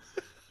 him?"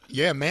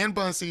 Yeah, man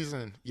bun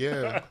season.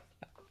 Yeah,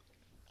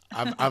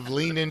 I've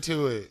leaned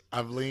into it.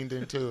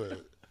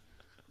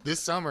 This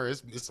summer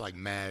it's like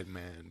mad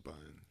man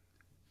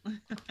bun.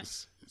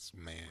 It's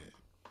mad,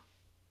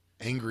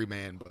 angry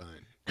man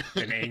bun.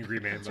 An angry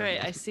man. That's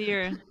right. I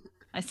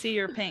see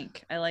your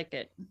pink. I like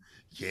it.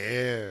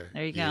 Yeah.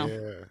 There you go.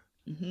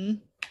 Yeah. Mm-hmm.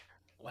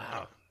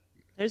 Wow.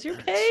 There's your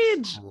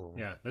page. Cool.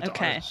 Yeah, that's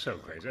Okay. That's so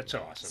crazy. That's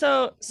so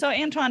awesome. So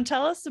Antoine,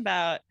 tell us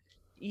about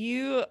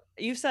you.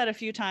 You've said a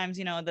few times,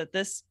 that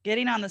this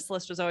getting on this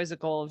list was always a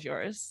goal of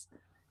yours,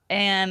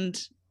 and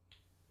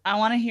I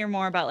want to hear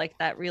more about like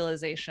that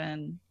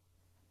realization,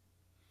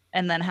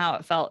 and then how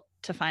it felt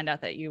to find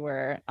out that you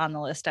were on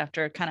the list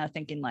after kind of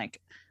thinking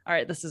like, all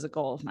right, this is a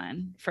goal of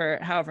mine for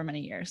however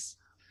many years.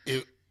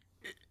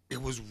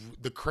 It was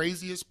the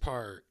craziest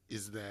part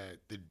is that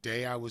the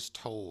day I was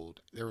told,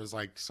 there was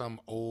like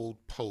some old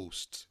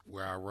post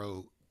where I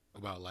wrote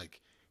about like,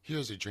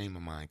 here's a dream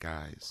of mine,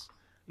 guys.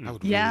 I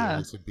would really Yeah.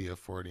 like to be a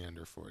 40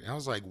 under 40. I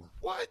was like,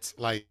 what?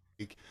 Like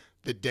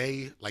the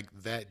day, like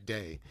that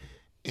day.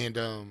 And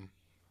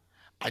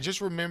I just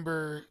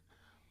remember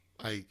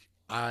like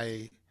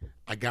I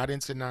got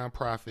into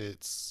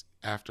nonprofits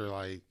after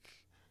like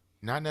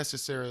not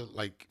necessarily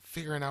like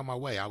figuring out my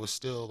way. I was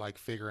still like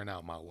figuring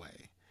out my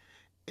way.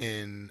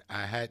 And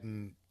I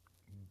hadn't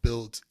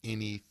built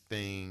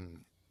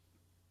anything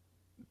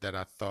that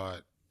I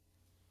thought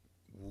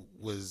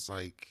was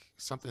like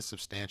something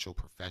substantial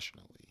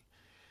professionally.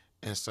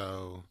 And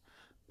so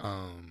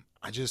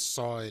I just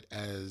saw it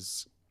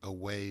as a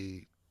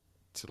way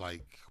to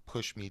like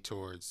push me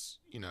towards,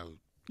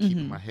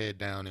 keeping my head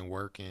down and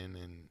working.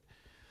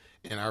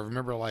 And I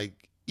remember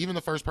like even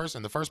the first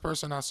person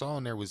I saw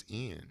in there was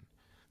Ian.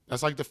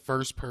 That's like the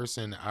first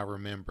person I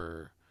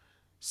remember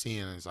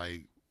seeing is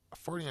like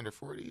 40 under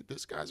 40.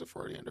 This guy's a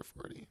 40 under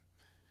 40.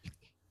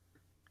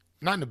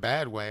 Not in a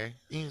bad way.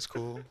 Ian's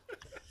cool.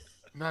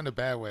 Not in a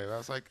bad way. I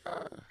was like,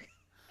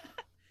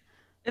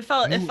 It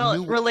felt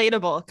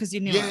relatable because you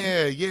knew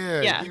him.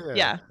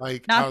 Yeah.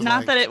 Like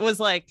not that it was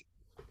like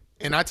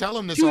and I tell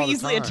him this too all the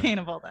easily time.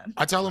 attainable then.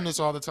 I tell him this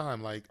all the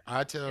time. Like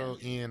I tell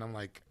Ian, I'm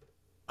like,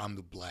 I'm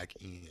the black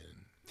Ian.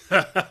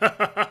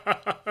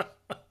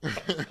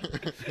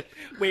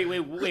 Wait.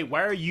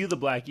 Why are you the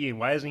black Ian?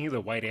 Why isn't he the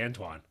white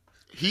Antoine?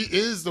 He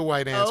is the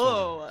white Antoine.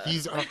 Oh.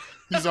 He's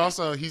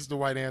the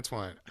white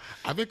Antoine.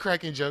 I've been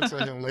cracking jokes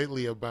at him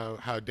lately about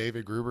how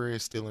David Gruber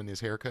is stealing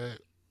his haircut.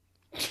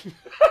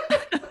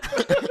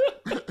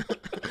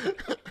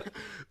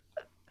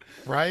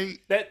 Right?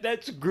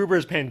 That's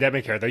Gruber's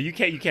pandemic hair though. You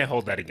can't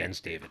hold that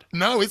against David.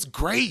 No, it's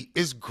great.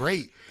 It's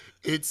great.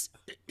 It's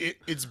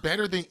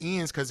better than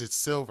Ian's because it's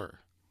silver.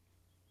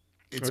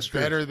 It's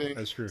better than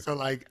that's true. So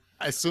like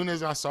as soon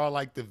as I saw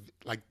like the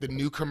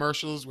new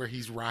commercials where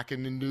he's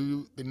rocking the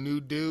new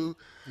do,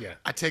 yeah,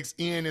 I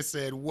text Ian and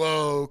said,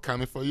 "Whoa,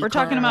 coming for you." We're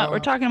talking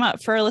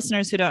about for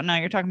listeners who don't know,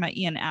 you're talking about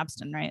Ian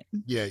Abston, right?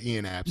 Yeah,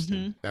 Ian Abston.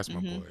 Mm-hmm. That's my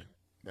Mm-hmm. boy.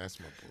 That's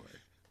my boy.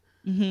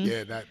 Mm-hmm.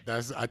 Yeah,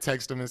 that's. I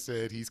texted him and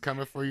said he's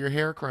coming for your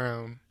hair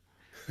crown.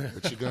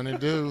 What you gonna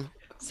do?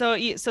 So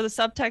the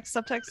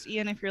subtext,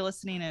 Ian, if you're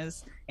listening,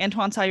 is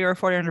Antoine saw you were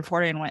 40 under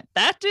 40 and went,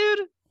 that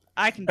dude,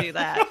 I can do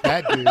that.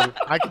 That dude,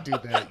 I can do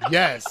that.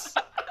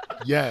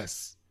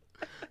 Yes.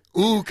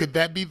 Ooh, could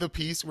that be the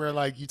piece where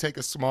like you take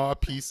a small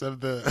piece of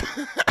the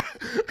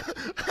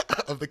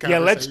of the conversation? Yeah,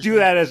 let's do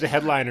that as a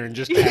headliner and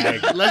just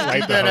tag.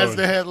 Let's do that as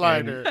the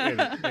headliner.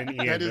 And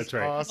Ian, That is that's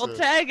right. awesome. We'll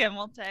tag him.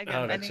 Oh,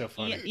 that's so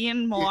funny.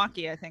 Ian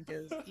Milwaukee, I think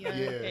is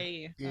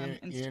Ian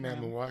at Instagram.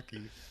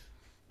 Milwaukee.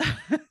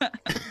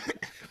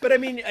 But I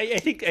mean, I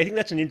think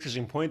that's an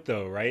interesting point,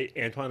 though, right,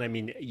 Antoine? I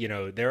mean,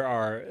 there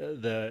are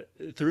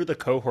through the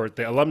cohort,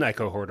 the alumni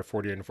cohort of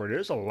 40 and 40.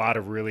 There's a lot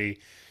of really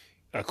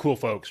cool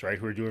folks, right,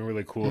 who are doing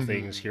really cool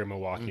things here in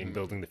Milwaukee and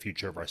building the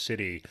future of our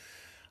city.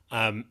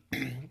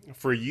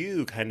 For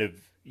you, kind of,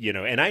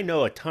 and I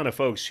know a ton of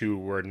folks who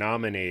were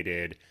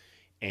nominated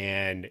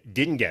and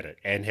didn't get it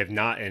and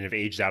have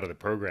aged out of the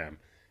program.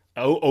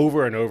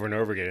 Over and over and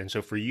over again. And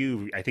so for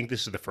you, I think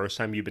this is the first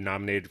time you've been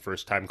nominated,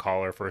 first time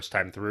caller, first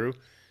time through.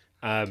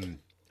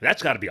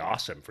 That's got to be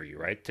awesome for you,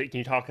 right? Can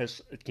you talk to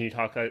us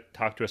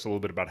a little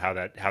bit about how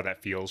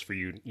that feels for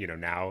you,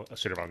 now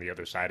sort of on the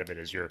other side of it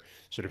as you're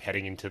sort of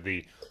heading into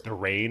the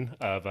reign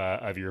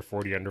of your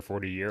 40 under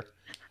 40 year?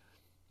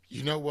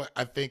 You know what?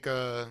 I think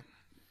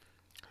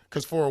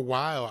because for a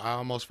while I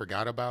almost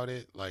forgot about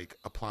it, like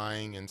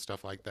applying and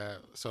stuff like that.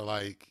 So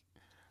like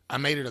I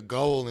made it a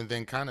goal and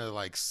then kind of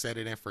like set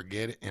it and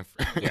forget it.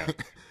 Yeah.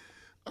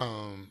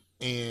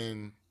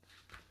 And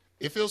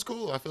it feels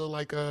cool. I feel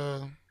like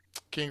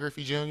Ken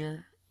Griffey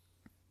Jr.,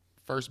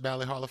 first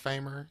ballot Hall of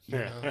Famer. You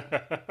know?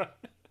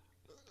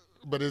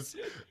 But it's,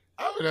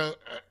 I don't know.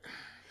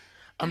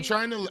 I'm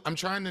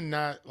trying to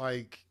not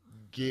like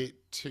get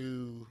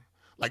too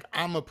like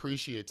I'm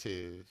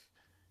appreciative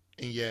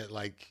and yet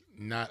like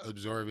not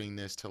absorbing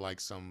this to like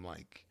some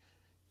like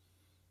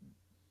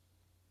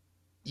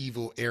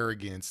evil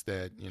arrogance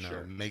that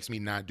Sure. makes me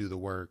not do the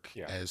work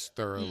as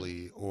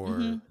thoroughly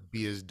or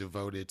be as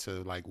devoted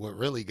to like what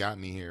really got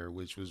me here,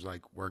 which was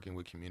like working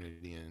with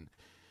community and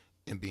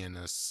being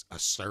a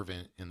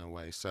servant in a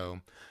way.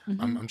 So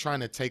I'm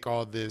trying to take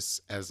all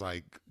this as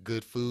like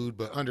good food,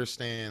 but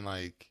understand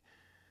like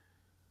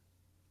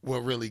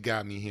what really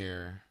got me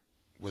here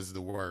was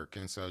the work,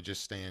 and so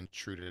just staying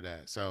true to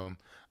that. So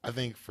I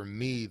think for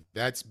me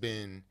that's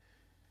been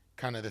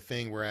kind of the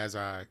thing where as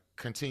I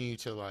continue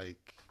to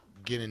like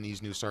get in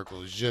these new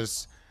circles,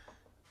 just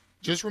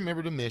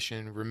remember the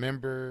mission,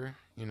 remember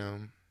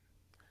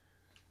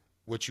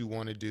what you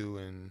want to do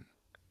and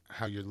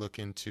how you're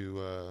looking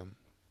to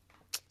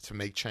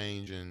make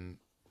change and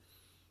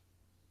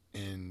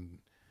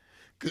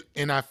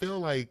I feel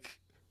like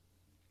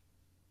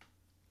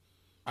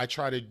I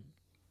try to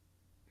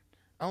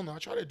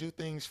do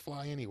things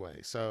fly anyway.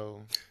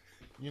 So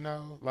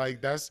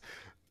like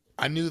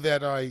I knew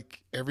that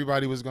like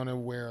everybody was gonna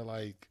wear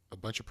like a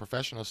bunch of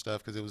professional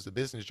stuff because it was the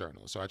Business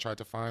Journal. So I tried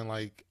to find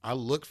like I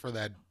looked for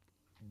that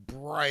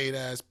bright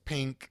ass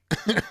pink.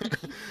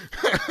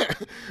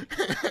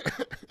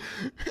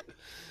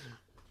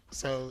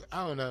 So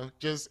I don't know.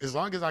 Just as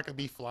long as I could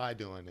be fly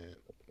doing it.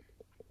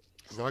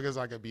 As long as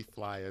I could be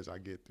fly as I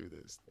get through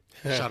this.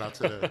 Shout out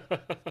to the.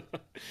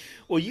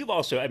 Well, you've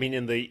also, I mean,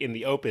 in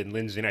the open,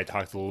 Lindsay and I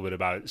talked a little bit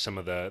about some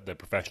of the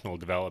professional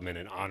development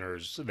and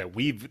honors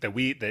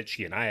that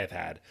she and I have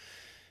had.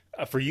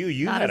 For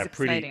you not had as a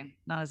pretty exciting.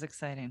 Not as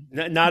exciting.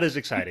 not as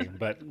exciting,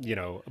 but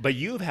but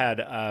you've had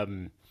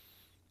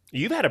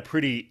You've had a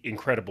pretty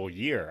incredible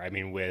year. I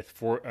mean, with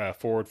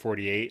Forward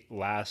 48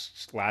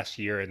 last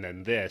year, and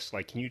then this.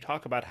 Like, can you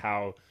talk about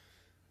how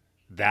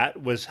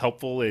that was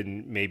helpful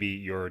in maybe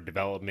your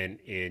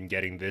development in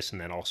getting this, and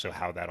then also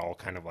how that all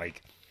kind of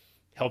like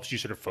helps you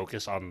sort of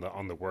focus on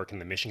the work and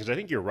the mission? Because I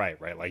think you're right?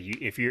 Like,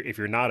 if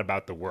you're not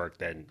about the work,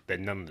 then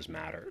none of this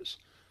matters.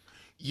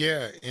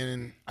 Yeah,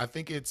 and I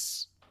think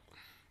it's,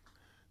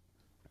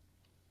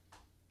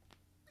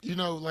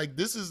 like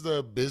this is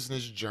the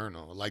business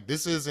journal. Like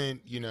this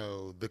isn't,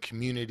 the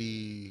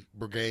community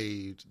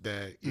brigade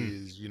that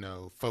Mm,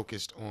 is,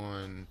 focused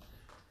on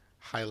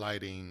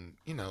highlighting,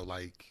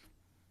 like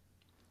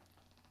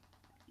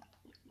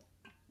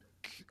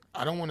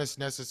I don't want to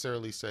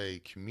necessarily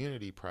say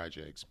community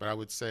projects, but I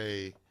would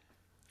say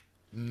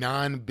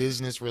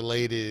non-business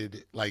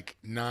related, like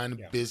yeah.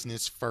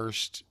 non-business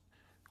first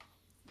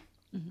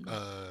Mhm.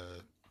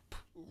 uh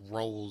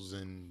roles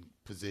and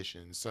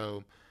positions.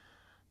 So,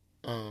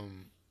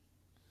 um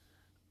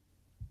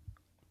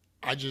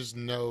I just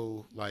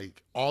know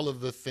like all of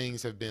the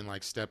things have been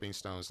like stepping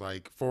stones.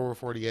 Like Forward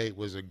 48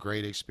 was a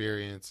great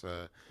experience,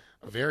 a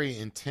very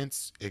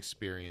intense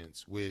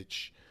experience,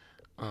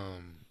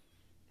 um,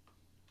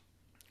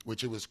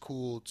 which it was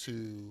cool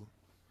to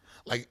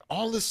like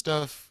all this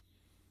stuff,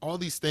 all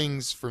these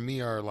things for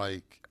me are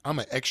like I'm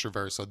an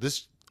extrovert, so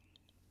this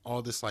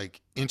all this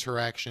like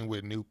interaction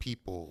with new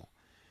people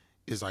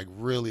is like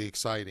really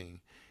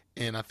exciting,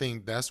 and I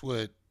think that's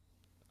what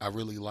I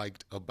really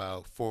liked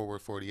about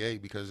Forward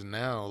 48 because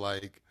now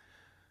like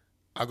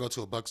I go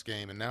to a Bucks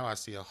game and now I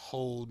see a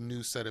whole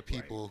new set of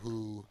Right. people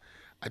who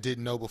I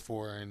didn't know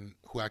before and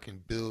who I can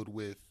build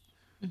with,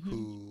 Mhm.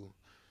 who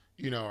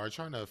are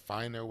trying to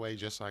find their way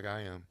just like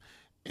I am,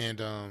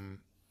 and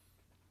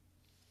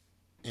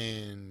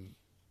and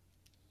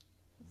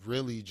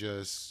really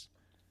just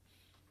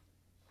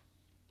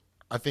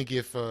I think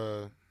if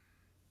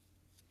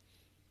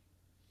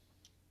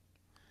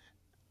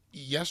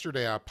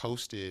yesterday I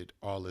posted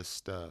all this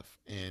stuff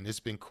and it's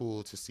been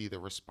cool to see the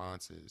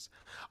responses.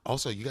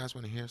 Also, you guys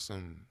want to hear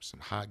some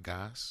hot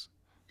goss?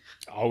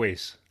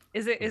 Always.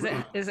 Is it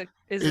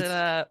It's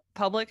a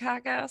public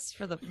hot gas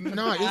for the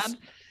no, pod?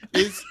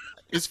 it's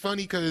it's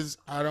funny because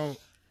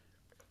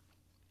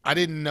I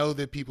didn't know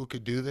that people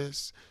could do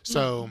this.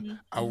 So Mhm.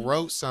 I Mhm.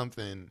 wrote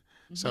something.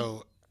 Mhm.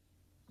 So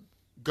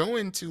go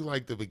into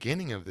like the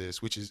beginning of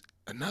this, which is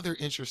another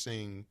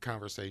interesting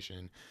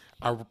conversation.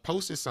 I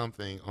posted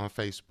something on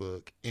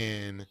Facebook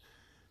and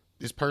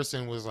this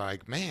person was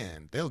like,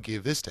 man, they'll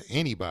give this to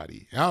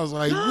anybody. And I was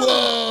like,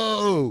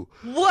 whoa,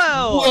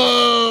 Whoa.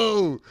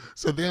 whoa.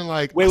 So then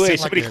like I Wait. sent like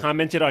Somebody a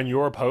commented on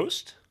your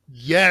post,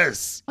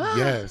 yes,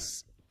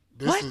 yes.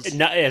 This What? was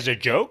not as a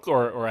joke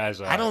or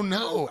as I a don't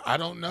know. I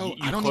don't you, know.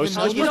 I you don't even Oh, posted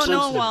know this you or this don't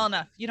know him posted well it? person.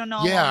 enough. You don't know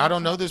him well Yeah, I enough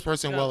don't to know know. this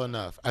person Go. well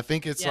enough. I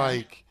think it's Yeah.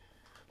 like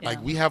Yeah.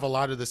 we have a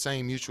lot of the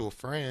same mutual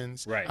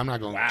friends. Right. I'm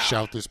not gonna Wow.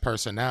 shout this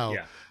person out.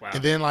 Yeah. And Wow.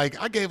 then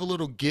like I gave a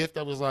little gift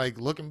that was like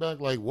looking back,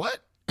 like what?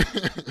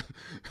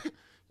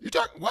 You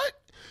talk what?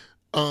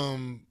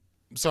 Um,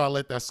 so I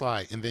let that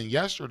slide. And then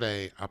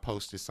yesterday I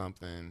posted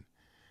something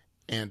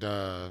and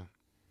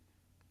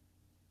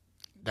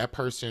that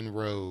person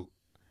wrote,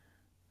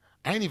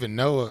 I didn't even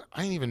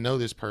know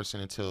this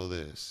person until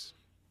this.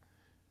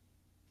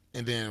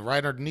 And then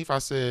right underneath I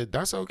said,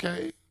 that's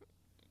okay.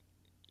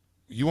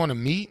 You wanna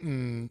meet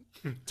and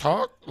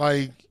talk?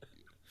 Like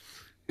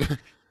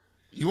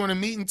you wanna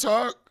meet and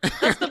talk?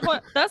 That's the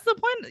point. That's the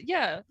point.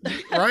 Yeah.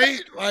 Right?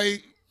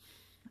 Like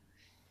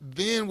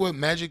then what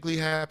magically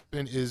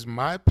happened is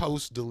my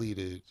post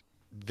deleted,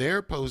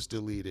 their post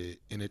deleted,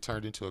 and it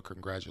turned into a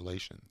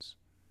congratulations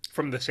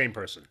From the same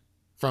person.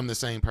 from the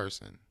same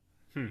person.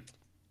 Hmm.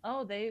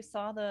 Oh, they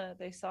saw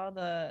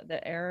the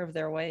error of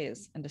their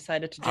ways and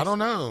decided to I just don't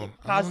know.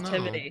 take I don't know.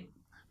 positivity.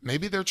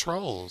 Maybe they're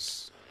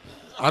trolls.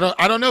 I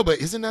don't know, but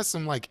isn't that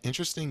some like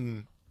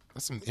interesting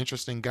that's some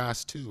interesting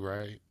goss too,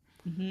 right?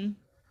 Hmm.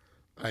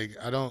 Like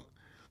I don't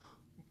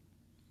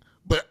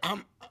but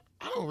I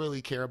don't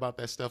really care about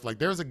that stuff. Like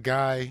there was a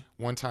guy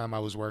one time I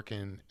was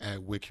working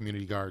at with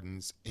Community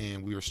Gardens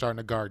and we were starting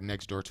a garden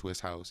next door to his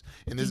house.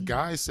 And this Hmm.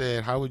 guy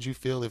said, "How would you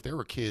feel if there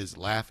were kids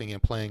laughing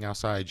and playing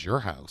outside your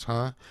house,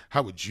 huh?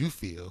 How would you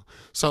feel?"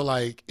 So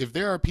like if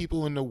there are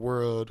people in the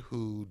world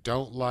who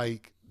don't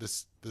like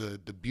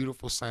the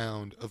beautiful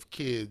sound of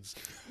kids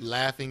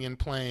laughing and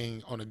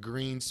playing on a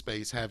green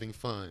space having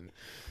fun,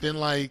 then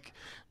like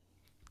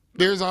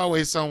there's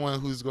always someone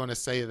who's going to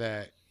say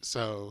that.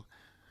 So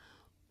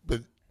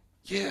but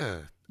yeah,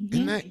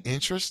 isn't Hmm. that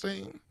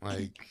interesting?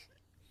 Like,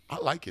 I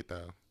like it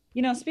though.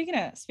 Speaking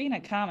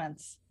of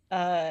comments,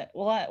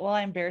 will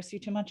I embarrass you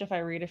too much if I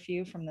read a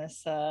few from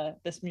this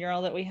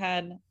mural that we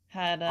had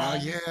Oh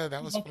yeah,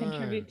 that was people fun.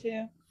 contribute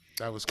to?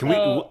 That was Can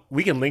cool. So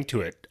we can link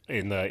to it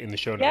in the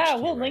show notes yeah,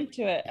 too, we'll right? link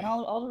to it, and Yeah.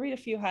 I'll read a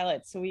few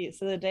highlights. So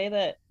the day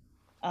that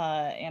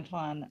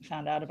Antoine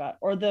found out about,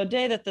 or the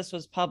day that this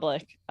was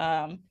public,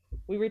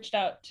 we reached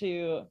out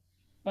to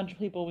a bunch of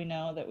people we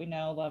know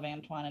love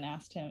Antoine and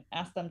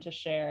asked them to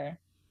share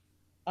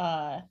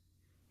uh,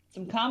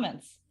 some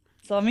comments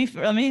So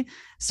let me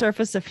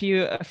surface a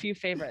few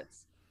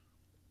favorites.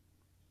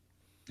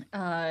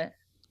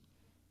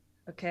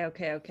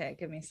 Okay.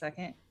 Give me a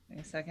second. Give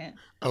me a second.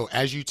 Oh,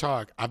 as you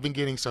talk, I've been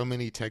getting so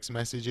many text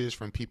messages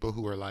from people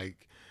who are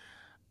like,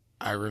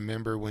 I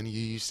remember when you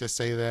used to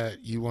say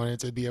that you wanted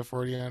to be a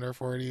 40 under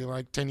 40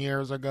 like 10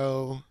 years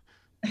ago.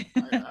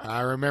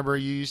 I remember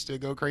you used to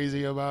go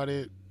crazy about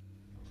it.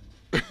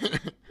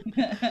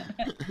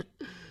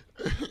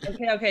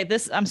 Okay.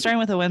 This I'm starting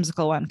with a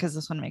whimsical one because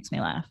this one makes me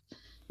laugh.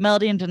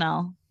 Melody and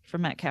Danelle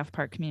from Metcalf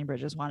Park Community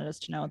Bridges wanted us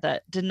to know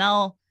that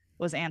Danelle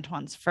was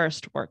Antoine's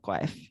first work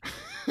wife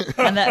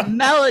and that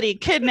Melody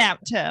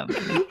kidnapped him.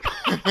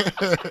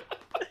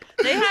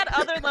 They had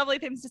other lovely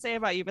things to say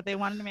about you, but they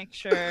wanted to make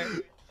sure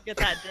you get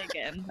that dig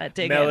in. That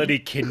dig Melody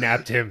in.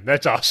 kidnapped him.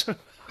 That's awesome.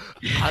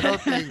 I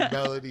don't think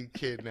Melody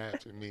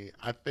kidnapped me.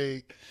 I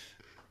think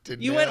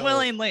You went Danelle-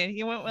 willingly.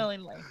 You went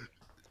willingly.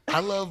 I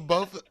love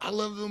both. I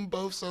love them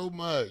both so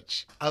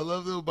much. I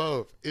love them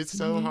both. It's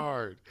so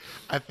hard.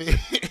 I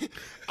think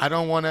I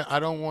don't want to. I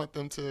don't want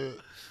them to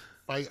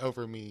fight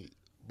over me.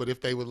 But if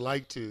they would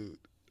like to,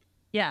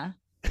 Yeah.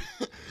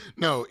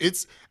 no.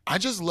 It's. I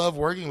just love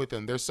working with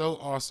them. They're so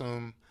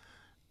awesome.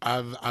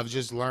 I've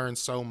just learned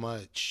so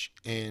much,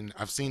 and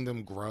I've seen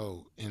them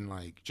grow in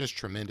like just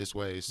tremendous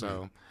ways.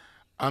 So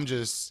I'm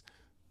just,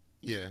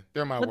 yeah,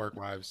 they're my What- work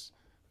wives.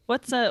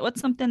 What's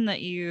something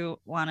that you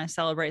want to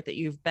celebrate that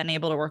you've been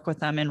able to work with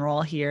them in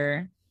role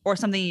here, or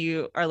something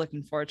you are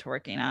looking forward to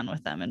working on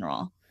with them in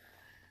role?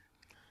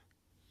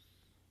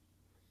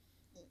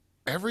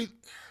 Every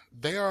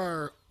they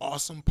are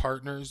awesome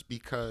partners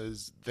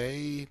because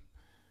they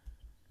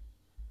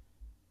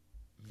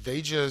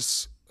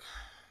just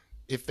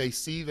if they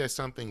see that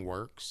something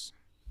works,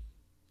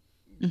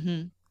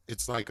 Mm-hmm.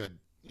 it's like a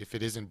if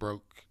it isn't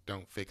broke,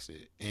 don't fix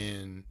it.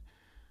 And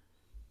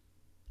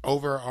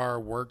over our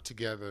work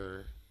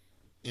together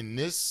in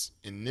this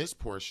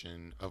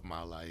portion of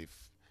my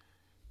life,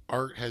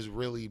 art has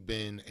really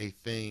been a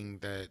thing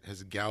that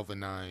has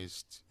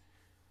galvanized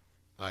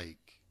like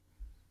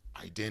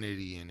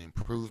identity and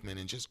improvement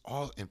and just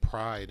all and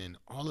pride and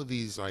all of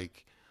these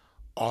like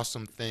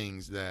awesome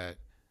things that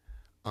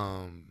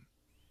um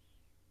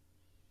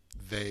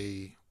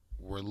they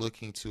were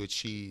looking to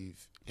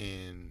achieve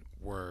and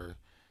were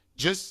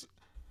just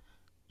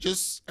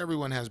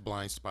everyone has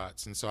blind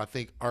spots, and so I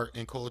think art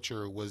and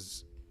culture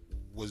was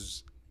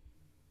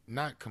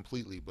not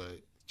completely but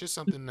just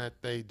something that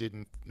they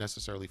didn't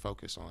necessarily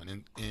focus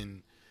on,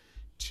 and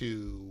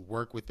to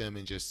work with them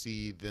and just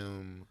see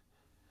them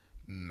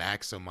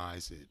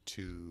maximize it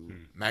to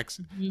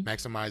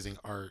maximizing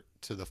art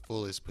to the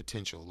fullest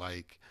potential,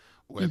 like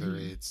whether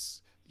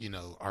it's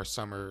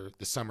the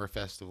summer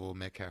festival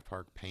Metcalf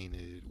Park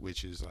Painted,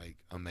 which is like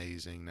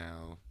amazing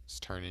now, it's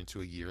turned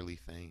into a yearly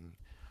thing,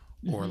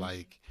 or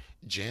like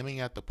jamming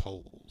at the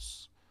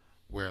polls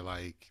where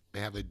like they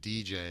have a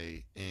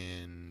DJ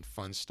and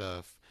fun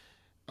stuff,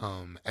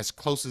 as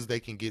close as they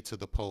can get to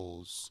the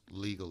polls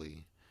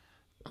legally,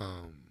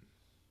 um,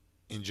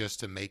 and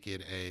just to make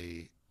it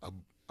a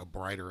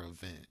brighter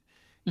event,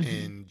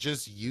 and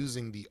just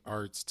using the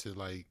arts to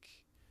like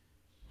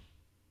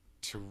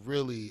to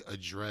really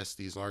address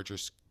these larger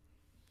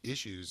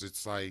issues.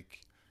 It's like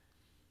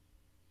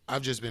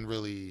I've just been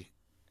really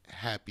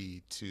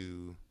happy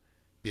to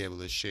be able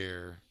to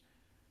share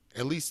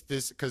at least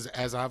this, because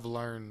as I've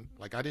learned,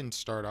 like I didn't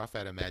start off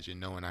at Imagine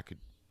knowing I could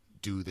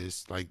do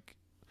this. Like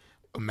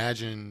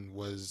Imagine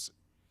was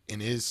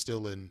and is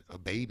still a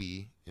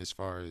baby as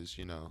far as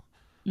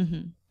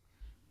Mm-hmm.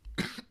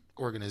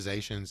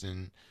 organizations,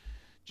 and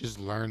just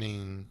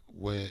learning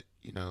what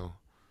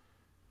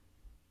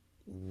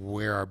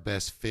where our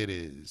best fit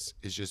is.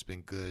 It's just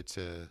been good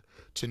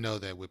to know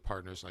that with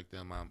partners like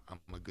them, I'm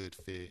a good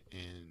fit,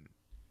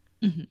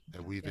 and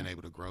that we've been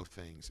able to grow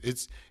things.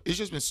 It's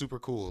just been super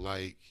cool.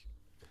 Like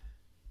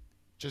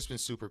just been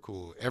super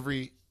cool.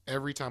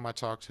 Every time I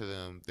talk to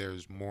them,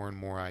 there's more and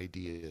more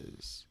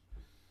ideas,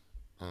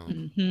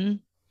 and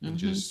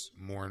just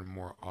more and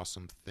more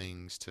awesome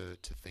things to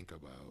think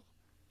about.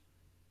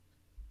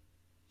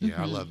 Yeah,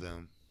 I love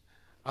them.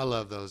 I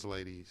love those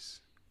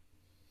ladies.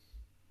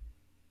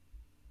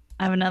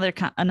 I have another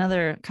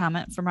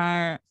comment from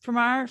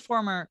our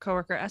former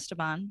coworker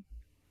Esteban,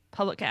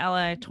 Public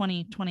Ally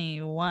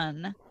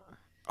 2021.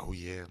 Oh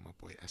yeah, my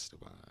boy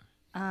Esteban.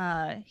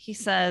 He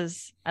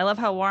says, I love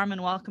how warm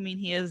and welcoming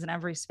he is in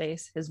every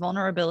space, his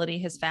vulnerability,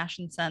 his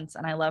fashion sense,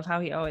 and I love how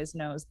he always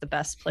knows the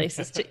best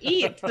places to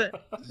eat.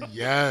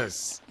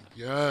 Yes.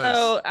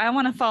 So I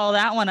want to follow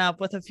that one up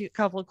with a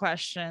couple of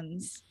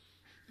questions.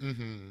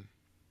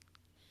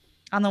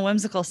 On the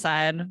whimsical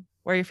side,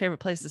 where are your favorite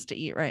places to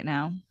eat right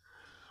now?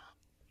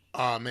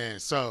 Oh man,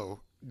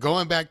 so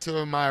going back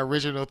to my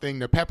original thing,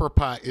 the Pepper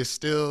Pot is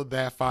still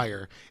that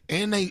fire,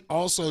 and they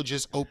also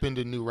just opened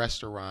a new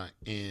restaurant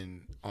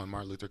on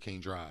Martin Luther King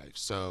Drive.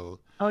 So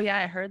Oh yeah,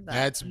 I heard that.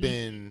 that's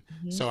been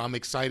so I'm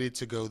excited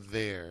to go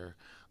there.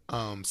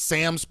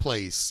 Sam's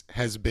Place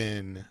has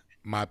been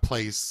my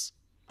place.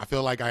 I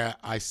feel like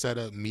I set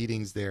up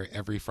meetings there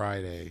every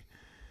Friday,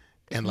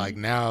 And like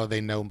now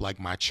they know like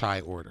my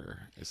chai order.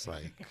 It's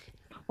like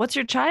What's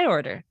your chai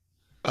order?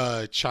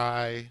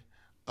 chai,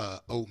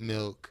 oat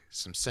milk,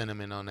 some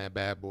cinnamon on that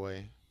bad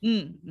boy.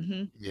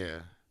 Mm-hmm. Yeah.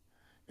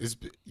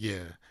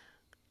 Yeah.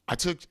 I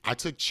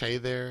took Che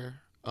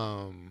there,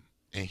 and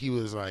he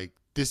was like,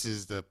 "This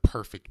is the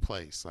perfect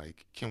place.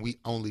 Like, can we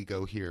only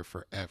go here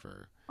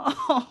forever?"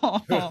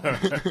 Oh.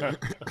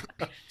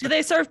 Do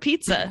they serve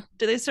pizza?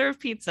 Do they serve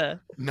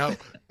pizza? No,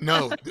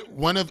 no.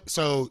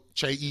 So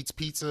Che eats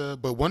pizza,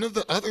 but one of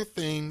the other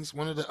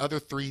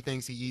 3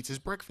 things he eats is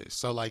breakfast.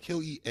 So like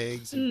he'll eat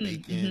eggs and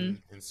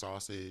bacon and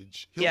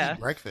sausage. He'll Yeah. eat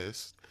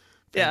breakfast.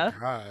 Yeah.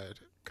 Thank God,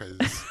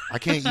 because I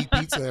can't eat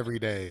pizza every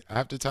day. I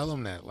have to tell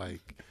him that,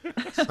 like,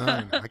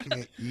 son, I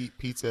can't eat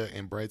pizza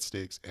and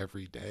breadsticks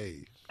every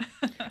day.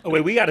 Oh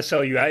wait, we got to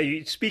sell you out.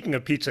 Speaking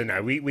of pizza,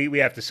 now we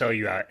have to sell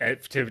you out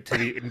to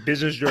the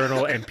Business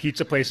Journal and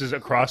pizza places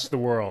across the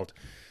world.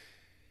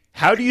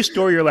 How do you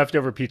store your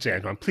leftover pizza,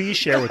 Antoine? Please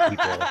share with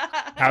people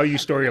how you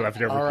store your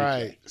leftover All pizza.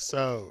 right,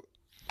 so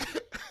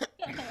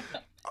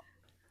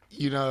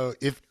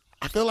if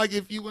I feel like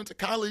if you went to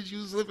college, you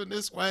was living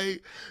this way.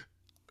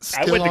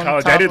 I went to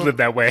college. I did live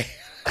that way.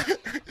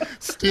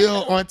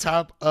 Still on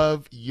top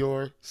of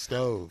your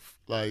stove.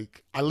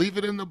 Like I leave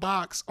it in the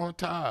box on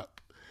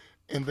top.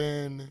 And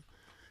then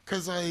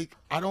cuz like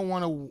I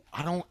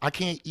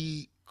can't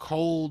eat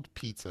cold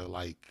pizza,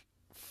 like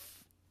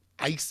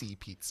icy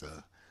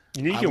pizza.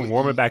 You can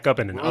warm it back up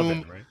in an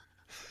oven, right?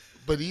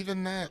 But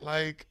even that,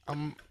 like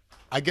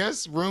I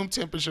guess room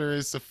temperature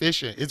is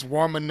sufficient. It's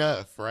warm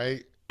enough,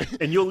 right?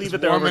 And you'll leave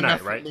it there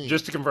overnight, right?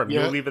 Just to confirm,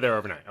 Yeah. you'll leave it there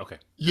overnight. Okay.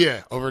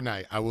 Yeah,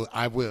 overnight. I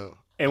will.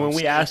 And when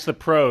we asked the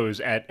pros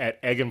at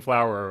Egg and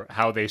Flour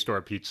how they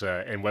store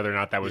pizza and whether or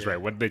not that was right,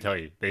 what did they tell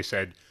you? They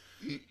said,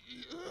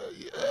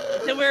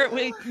 So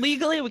we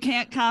legally we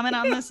can't comment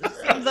on this. It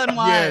seems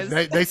unwise.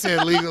 Yeah, they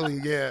said legally,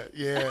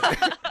 yeah.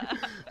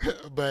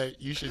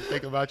 But you should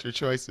think about your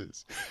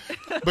choices.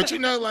 But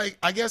like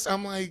I guess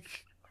I'm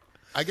like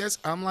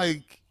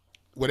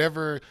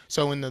whatever.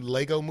 So in the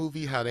Lego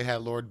movie, how they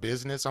had Lord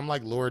Business, I'm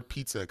like Lord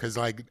Pizza, because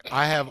like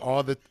I have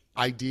all the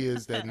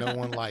ideas that no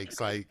one likes.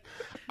 Like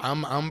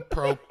I'm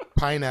pro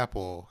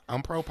pineapple.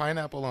 I'm pro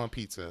pineapple on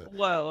pizza.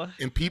 Whoa.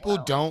 And people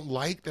don't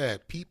like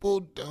that.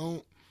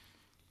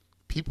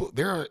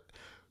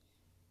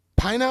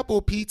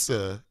 Pineapple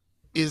pizza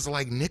is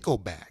like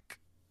Nickelback.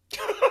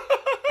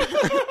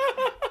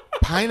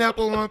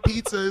 Pineapple on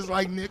pizza is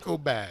like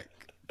Nickelback.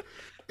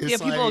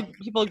 It's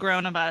people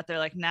groan about it. They're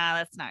like, nah,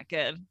 that's not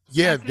good.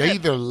 Yeah, they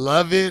either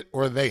love it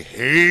or they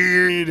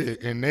hate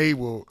it, and they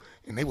will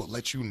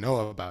let you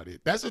know about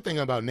it. That's the thing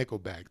about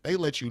Nickelback. They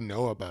let you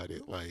know about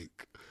it,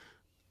 like,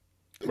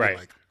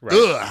 right.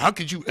 Ugh, how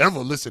could you ever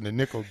listen to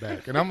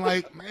Nickelback? And I'm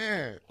like,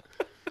 man,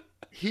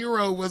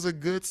 Hero was a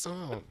good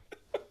song.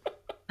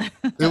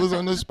 It was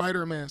on the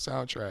Spider-Man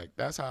soundtrack.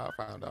 That's how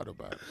I found out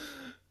about it.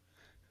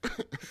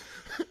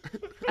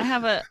 I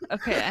have and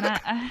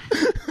I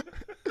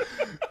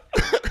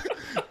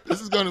This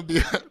is gonna be.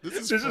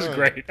 This is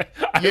great.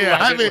 Yeah,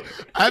 I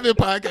haven't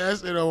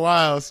podcasted in a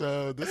while,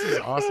 so this is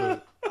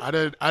awesome.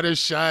 I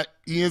just shot.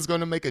 Ian's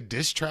gonna make a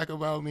diss track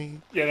about me.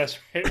 Yeah, that's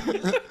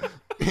right.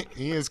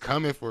 Ian's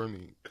coming for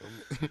me.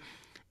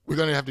 We're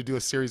gonna have to do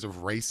a series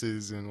of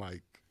races and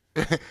like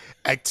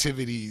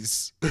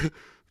activities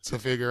to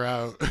figure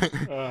out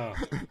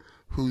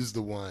who's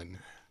the one.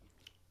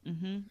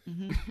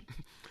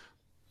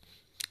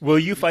 Will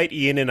you fight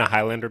Ian in a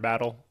Highlander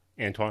battle,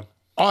 Antoine?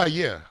 Oh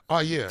yeah. Oh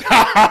yeah.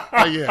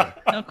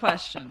 no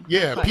question.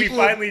 Yeah, we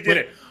finally did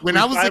it. When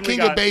I was the king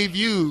of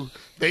Bayview,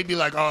 they'd be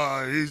like, "Oh,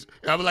 I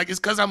was like, it's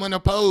because I'm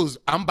unopposed.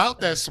 I'm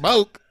about that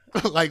smoke."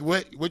 Like,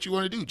 what you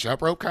want to do?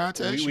 Jump rope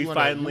contest? We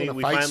finally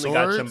got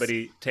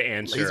somebody to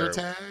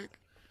answer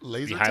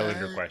laser the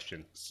Highlander tag,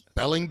 question.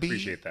 Spelling bee.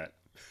 Appreciate that.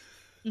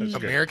 That's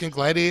American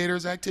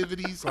Gladiators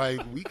activities.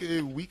 Like we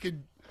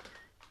could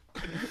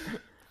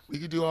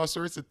do all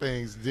sorts of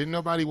things. Didn't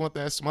nobody want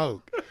that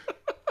smoke?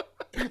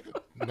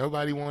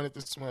 Nobody wanted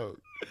the smoke.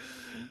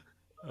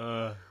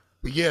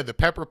 But yeah, the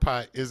Pepper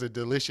Pot is a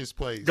delicious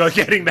place.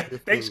 Getting back.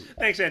 Thanks,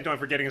 Antoine,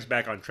 for getting us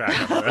back on track.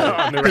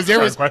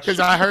 Because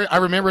I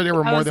remember there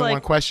were more than one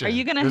question. Are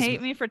you gonna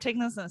hate me for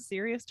taking this in a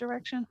serious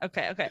direction?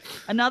 Okay.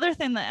 Another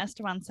thing that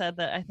Esteban said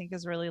that I think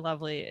is really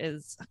lovely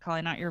is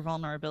calling out your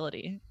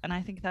vulnerability, and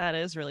I think that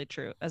is really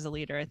true. As a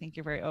leader, I think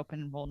you're very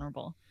open and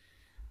vulnerable.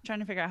 I'm trying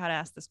to figure out how to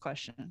ask this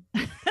question.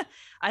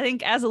 I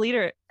think as a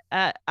leader,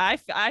 I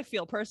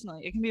feel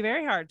personally it can be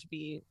very hard to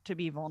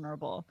be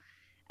vulnerable,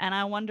 and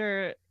I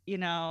wonder,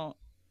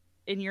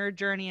 in your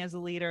journey as a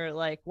leader,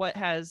 like what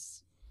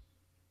has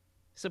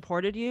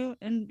supported you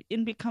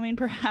in becoming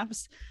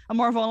perhaps a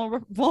more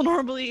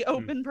vulnerably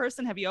open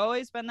person? Have you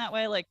always been that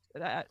way? Like,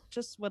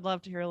 just would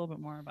love to hear a little bit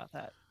more about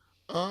that.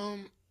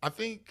 I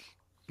think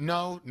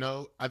no.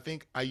 I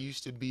think I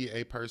used to be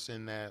a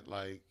person that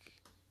like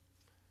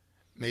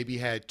maybe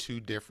had two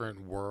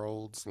different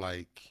worlds.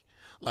 Like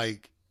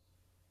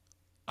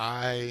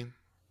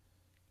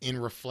in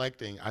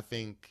reflecting, I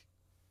think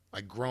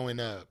like growing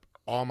up,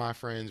 all my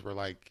friends were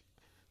like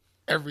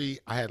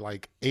I had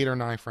like 8 or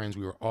 9 friends.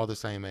 We were all the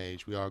same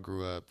age. We all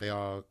grew up. They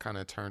all kind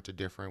of turned a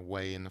different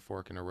way in the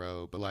fork in the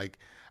road. But like,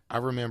 I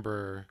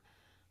remember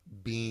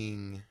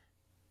being,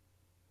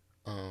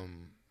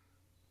 um,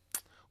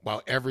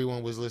 while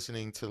everyone was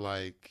listening to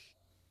like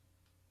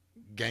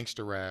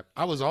gangster rap,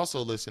 I was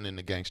also listening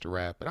to gangster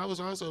rap, but I was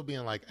also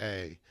being like,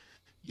 hey,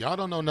 y'all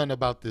don't know nothing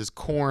about this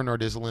corn or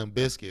this Limp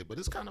Biscuit, but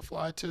it's kind of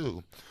fly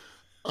too.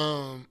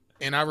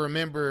 And I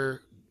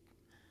remember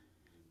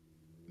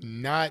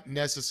not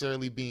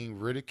necessarily being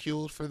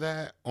ridiculed for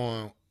that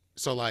on,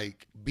 so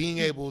like being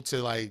able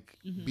to like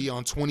Mm-hmm. be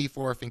on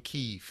 24th and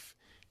Keith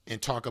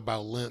and talk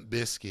about Limp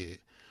Biscuit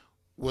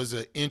was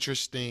an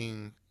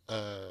interesting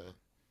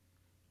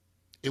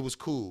it was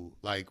cool.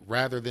 Like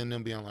rather than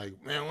them being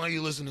like, man, why are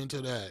you listening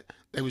to that?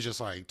 They was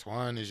just like,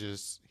 Twan is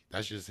just,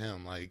 that's just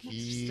him. Like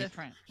It's just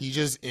different. he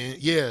just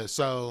yeah.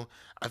 So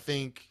I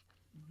think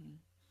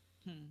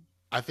Hmm.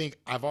 I think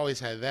I've always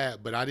had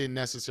that, but I didn't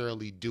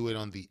necessarily do it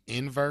on the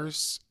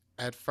inverse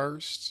at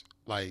first.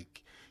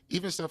 Like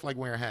even stuff like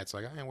wearing hats.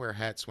 Like I didn't wear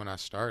hats when I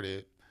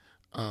started.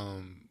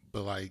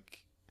 But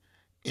like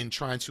in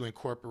trying to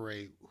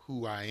incorporate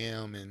who I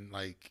am and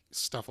like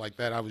stuff like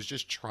that, I was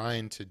just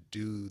trying to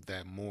do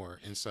that more.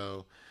 And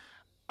so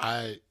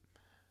I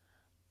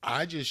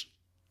I just,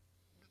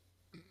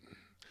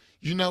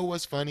 you know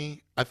what's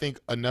funny? I think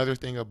another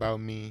thing about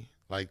me,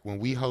 like when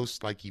we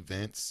host like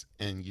events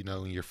and you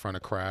know, in your front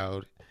of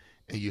crowd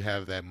and you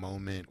have that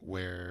moment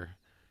where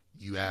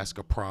you ask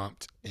a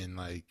prompt and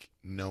like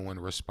no one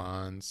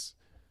responds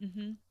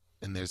Mm-hmm.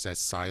 and there's that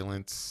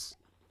silence,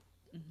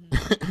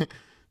 Mm-hmm.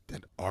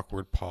 that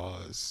awkward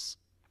pause,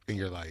 and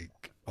you're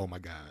like, oh my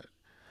God.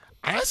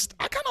 I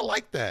kind of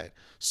like that.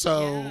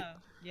 So, Yeah.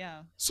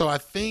 Yeah. so I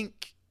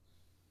think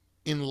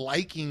in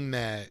liking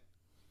that,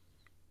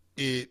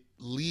 it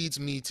leads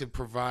me to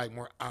provide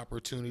more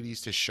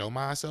opportunities to show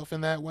myself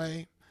in that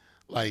way,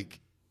 like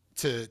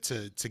to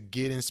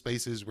get in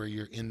spaces where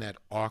you're in that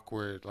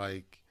awkward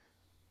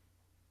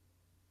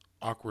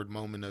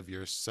moment of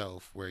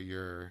yourself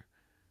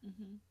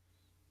Mm-hmm.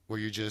 where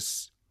you're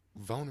just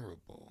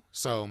vulnerable.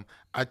 So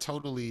I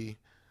totally,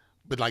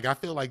 but like I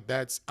feel like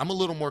that's, I'm a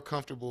little more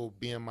comfortable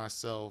being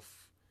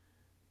myself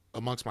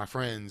amongst my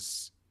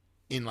friends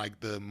in like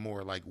the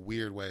more like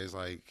weird ways,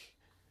 like,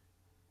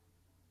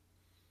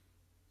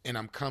 and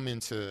I'm coming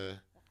to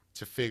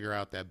figure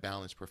out that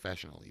balance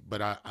professionally.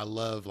 But I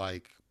love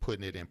like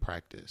putting it in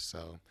practice.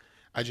 So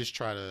I just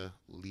try to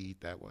lead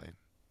that way.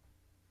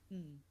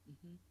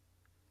 Mm-hmm.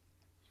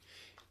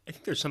 I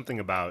think there's something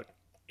about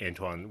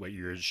Antoine, what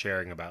you're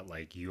sharing about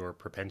like your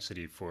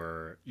propensity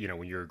for,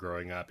 when you were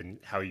growing up and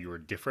how you were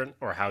different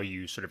or how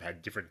you sort of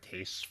had different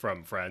tastes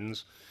from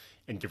friends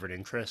and different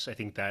interests. I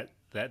think that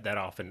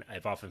often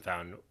I've often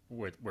found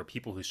where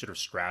people who sort of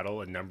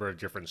straddle a number of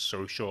different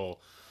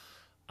social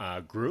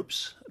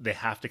groups, they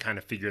have to kind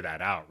of figure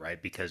that out,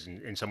 right? Because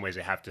in some ways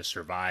they have to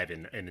survive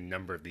in a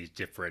number of these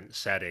different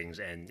settings,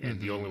 and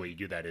the only Mm-hmm. way you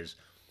do that is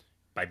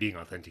by being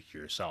authentic to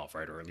yourself,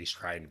 right? Or at least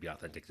trying to be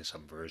authentic to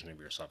some version of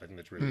yourself. I think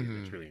Mm-hmm.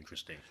 that's really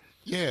interesting.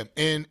 Yeah,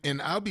 and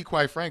I'll be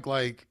quite frank.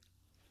 Like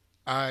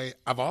I've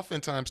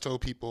oftentimes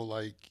told people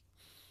like,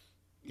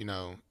 you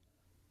know,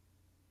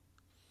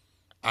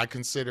 I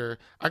consider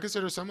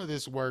some of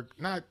this work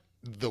not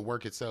the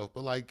work itself,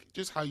 but like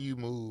just how you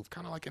move,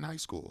 kind of like in high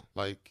school,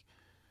 like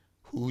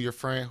who your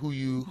friend, who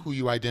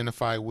you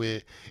identify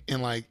with.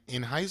 And like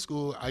in high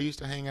school, I used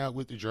to hang out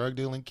with the drug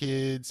dealing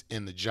kids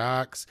and the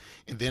jocks,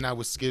 and then I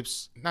would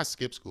not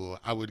skip school,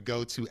 I would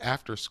go to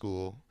after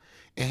school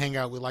and hang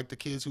out with like the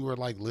kids who were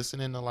like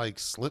listening to like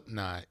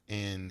Slipknot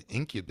and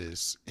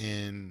Incubus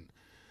and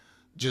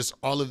just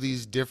all of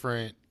these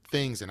different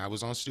things. And I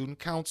was on student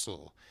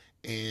council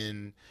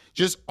and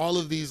just all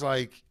of these,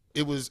 like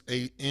it was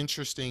a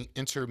interesting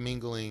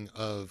intermingling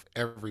of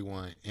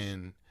everyone.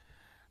 And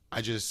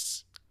I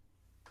just,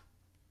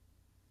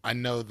 I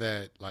know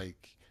that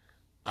like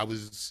I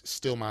was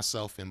still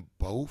myself in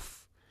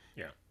both,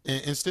 Yeah,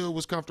 and still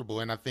was comfortable.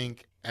 And I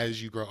think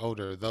as you grow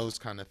older, those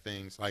kind of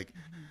things, like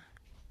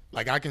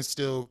I can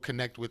still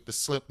connect with the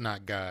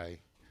Slipknot guy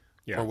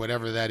yeah. or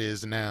whatever that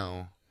is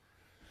now,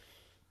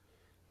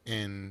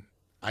 and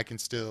I can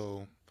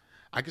still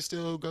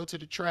go to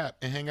the trap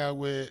and hang out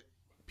with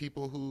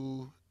people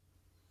who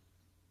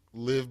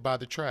live by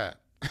the trap.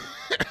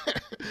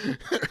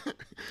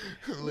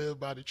 Who live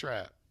by the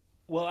trap.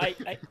 Well, I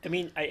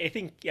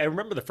think I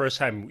remember the first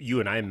time you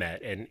and I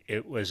met, and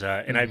it was,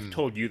 and I've Mm-hmm.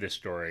 told you this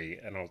story,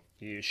 and I'll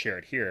share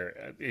it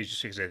here. It's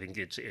just because I think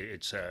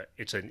it's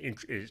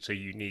a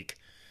unique.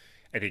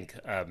 I think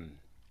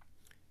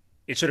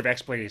it sort of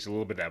explains a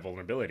little bit of that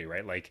vulnerability,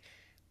 right? Like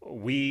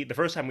the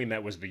first time we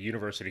met was the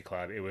university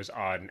club. It was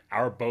on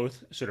our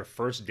both sort of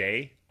first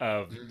day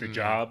of the Mm-hmm.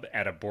 job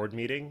at a board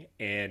meeting,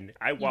 and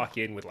I walk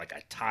in with like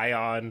a tie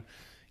on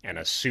and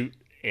a suit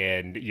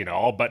and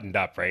all buttoned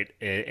up, right?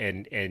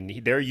 And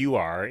there you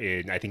are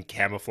in, I think,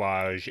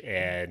 camouflage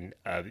and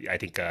I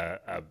think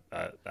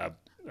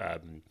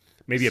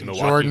maybe a Some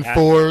Milwaukee Jordan hat.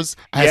 4s.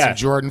 I had Yeah. some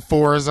Jordan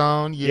 4s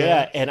on. Yeah,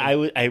 Yeah. and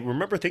I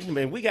remember thinking,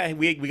 man, we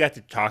got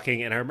to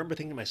talking, and I remember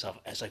thinking to myself,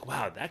 I was like,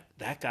 wow,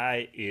 that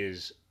guy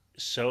is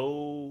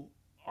so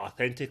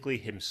authentically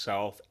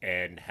himself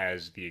and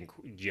has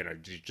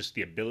just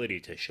the ability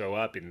to show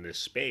up in this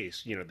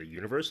space, the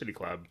university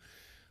club,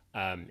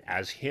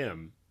 as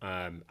him.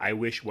 I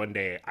wish one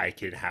day I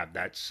could have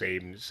that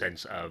same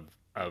sense of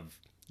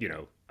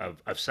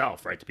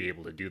self, right, to be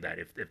able to do that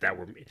if that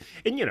were me.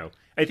 And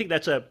I think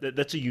that's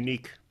a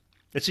unique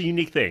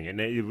thing,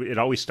 and it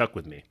always stuck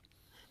with me.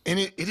 And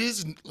it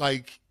is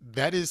like,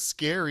 that is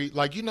scary.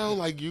 Like,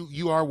 like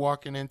you are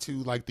walking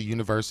into like the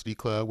university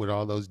club with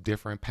all those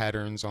different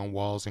patterns on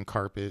walls and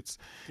carpets.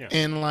 Yeah.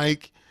 And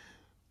like,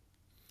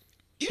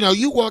 I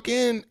walk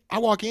in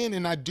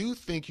and I do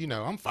think,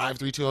 I'm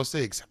 5'3",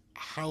 206.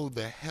 How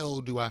the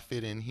hell do I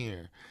fit in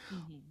here?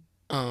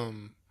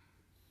 Mhm.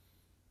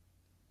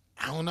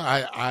 I don't know.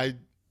 I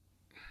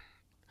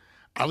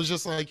was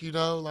just like,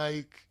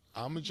 like,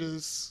 I'm gonna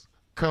just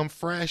come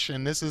fresh,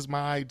 and this is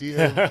my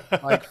idea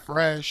of like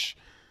fresh,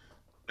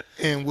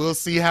 and we'll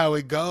see how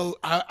it go.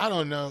 I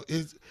don't know.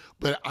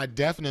 But I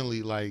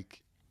definitely,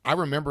 like, I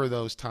remember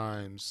those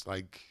times.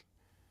 Like,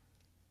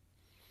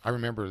 I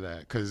remember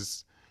that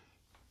because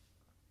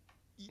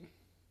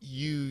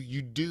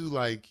you do,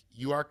 like,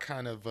 you are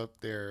kind of up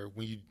there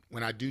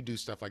when I do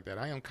stuff like that.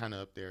 I am kind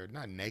of up there,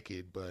 not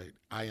naked, but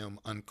I am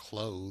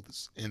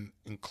unclothed and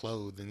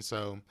clothed, and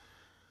so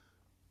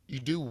you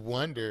do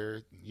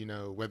wonder,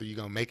 whether you're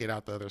gonna make it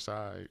out the other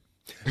side.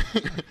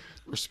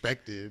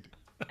 Respected.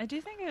 I do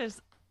think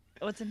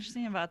what's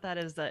interesting about that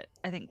is that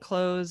I think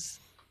clothes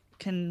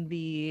can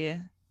be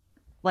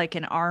like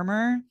an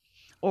armor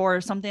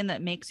or something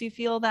that makes you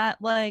feel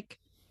that like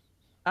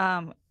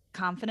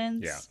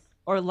confidence Yeah.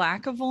 or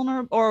lack of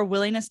vulnerable or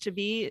willingness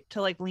to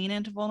like lean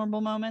into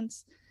vulnerable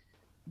moments.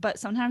 But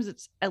sometimes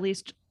it's, at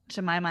least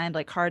to my mind,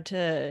 like hard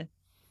to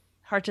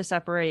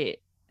separate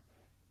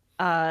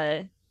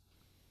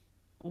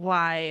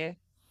why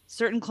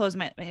certain clothes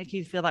might make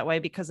you feel that way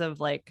because of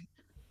like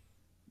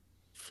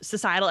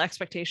societal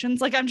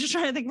expectations. Like, I'm just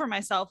trying to think for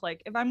myself,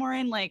 like if I'm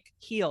wearing like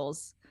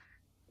heels,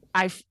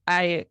 I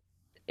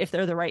if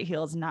they're the right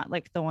heels, not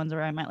like the ones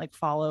where I might like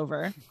fall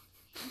over,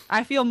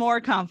 I feel more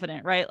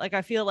confident, right? Like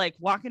I feel like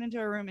walking into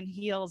a room in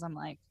heels, I'm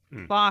like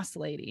boss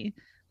lady.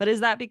 But is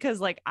that because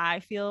like I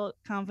feel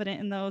confident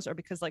in those, or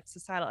because like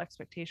societal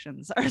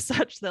expectations are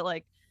such that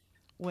like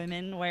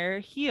women wear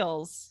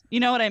heels? You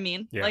know what I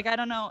mean? Yeah. Like, I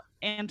don't know,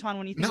 Antoine,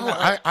 when you think No, about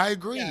like, I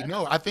agree. Yeah.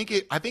 No, I think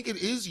it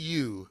is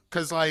you,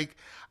 because like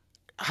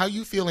how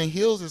you feel in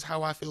heels is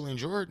how I feel in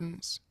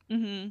Jordans.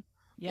 yeah.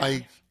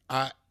 Like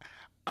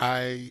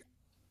I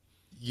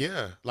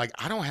yeah, like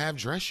I don't have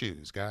dress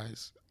shoes,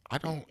 guys. I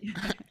don't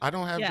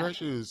have Yeah. dress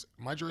shoes.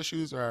 My dress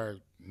shoes are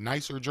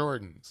nicer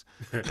Jordans.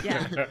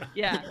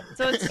 Yeah.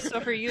 So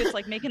for you, it's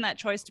like making that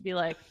choice to be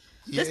like,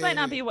 this might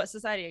not be what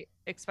society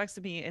expects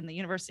to be in the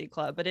university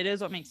club, but it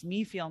is what makes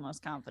me feel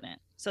most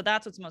confident. So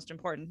that's what's most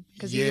important,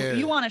 because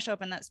you want to show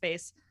up in that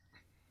space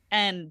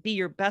and be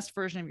your best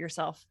version of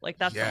yourself. Like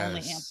that's the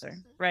only answer,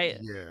 right?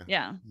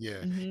 Yeah.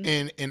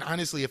 And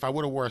honestly, if I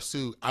would have wore a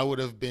suit, I would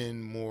have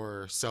been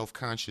more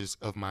self-conscious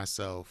of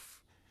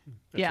myself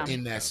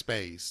in that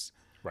space.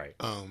 Right.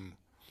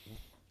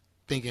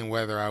 Thinking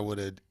whether I would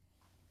have,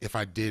 if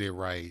I did it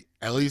right.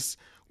 At least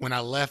when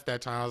I left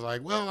that time, I was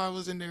like, well, I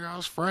was in there, I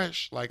was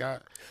fresh. Like I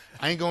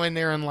ain't go in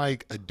there in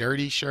like a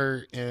dirty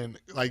shirt, and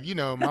like,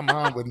 my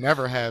mom would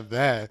never have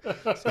that.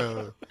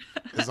 So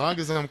as long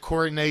as I'm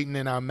coordinating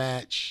and I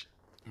match,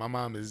 my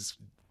mom is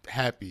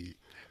happy.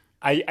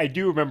 I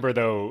do remember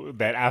though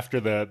that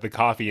after the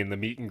coffee and the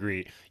meet and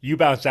greet, you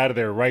bounced out of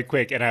there right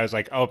quick, and I was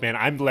like, oh man,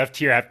 I'm left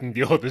here having to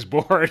deal with this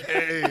board.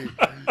 Hey,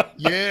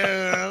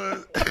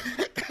 yeah.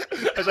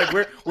 I was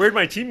like, where'd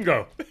my team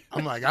go?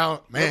 I'm like,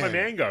 oh man, where'd my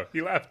man go?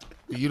 He left.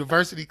 The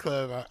university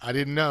club, I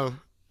didn't know.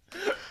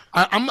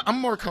 I'm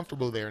more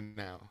comfortable there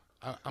now.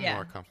 I'm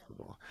more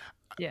comfortable.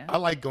 Yeah. I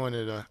like going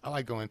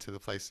to the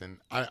place, and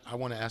I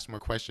want to ask more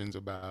questions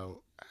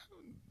about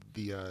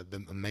the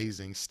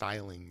amazing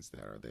stylings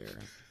that are there.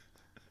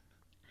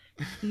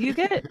 You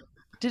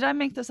did I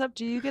make this up?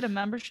 Do you get a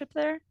membership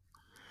there?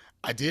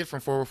 I did, from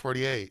Forward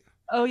 48.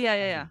 Oh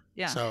yeah.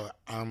 So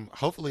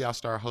hopefully I'll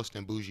start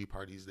hosting bougie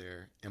parties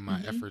there in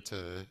my effort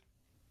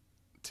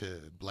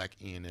to Black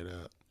Ian it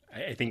up.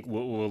 I think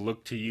we'll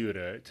look to you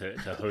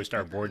to host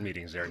our board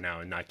meetings there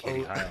now, and not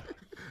Katie Heil.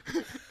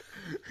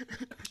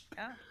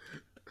 Yeah.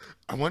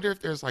 I wonder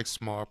if there's like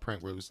small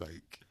print where it was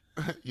like,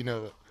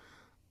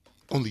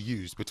 only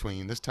used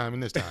between this time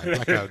and this time,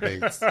 blackout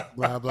dates,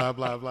 blah blah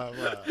blah blah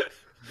blah.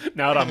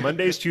 Now on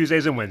Mondays,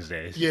 Tuesdays, and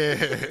Wednesdays.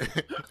 Yeah.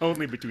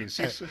 Only between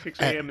 6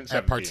 a.m. and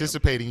 7 at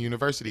participating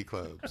university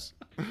clubs.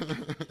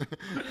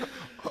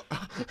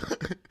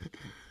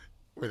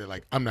 Where they're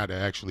like, I'm not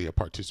actually a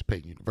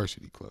participating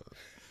university club.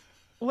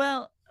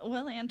 Well,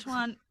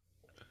 Antoine,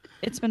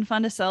 it's been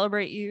fun to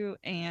celebrate you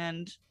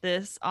and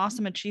this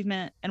awesome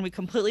achievement. And we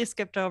completely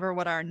skipped over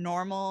what our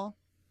normal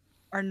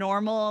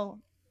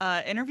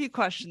interview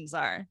questions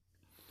are.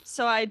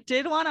 So I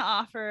did want to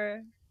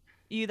offer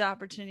you the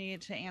opportunity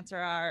to answer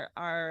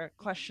our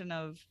question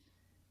of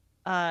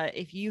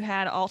if you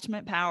had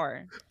ultimate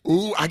power.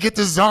 Ooh, I get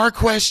the czar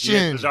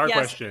question. Bizarre Yes.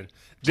 question.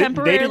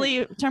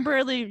 Temporarily,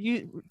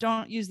 you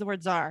don't use the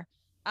word czar.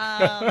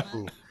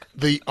 Ooh,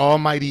 the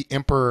almighty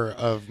emperor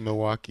of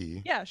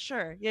Milwaukee. Yeah,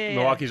 sure. Yeah.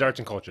 Milwaukee's arts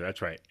and culture.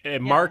 That's right.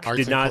 And Mark Arts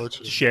did and not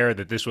culture. share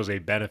that this was a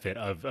benefit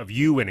of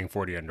you winning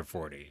 40 under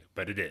 40,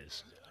 but it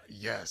is.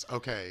 Yes.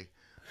 Okay.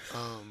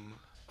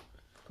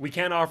 We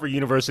can't offer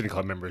university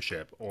club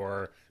membership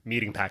or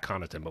meeting Pat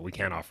Connaughton, but we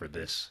can offer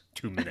this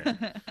 2-minute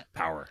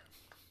power.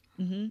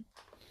 Mm-hmm.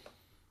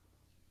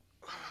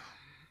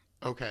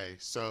 Okay.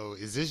 So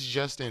is this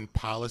just in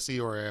policy,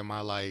 or am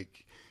I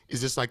like?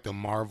 Is this like the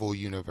Marvel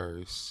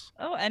universe?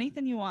 Oh,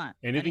 anything you want.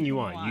 Anything you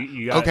want.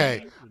 You got,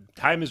 Okay.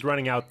 Time is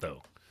running out,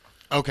 though.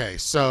 Okay.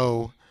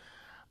 So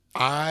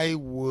I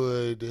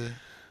would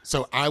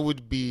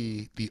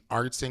be the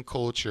arts and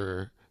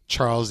culture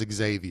Charles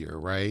Xavier,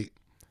 right?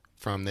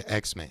 From the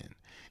X-Men.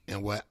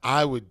 And what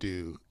I would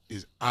do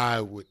is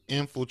I would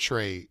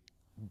infiltrate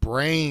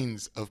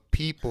brains of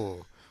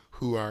people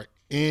who are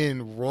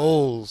in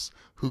roles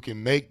who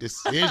can make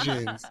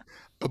decisions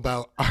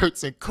about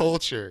arts and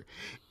culture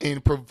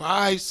and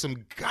provide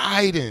some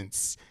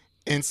guidance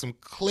and some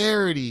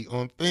clarity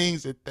on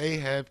things that they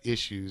have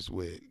issues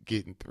with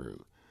getting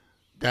through.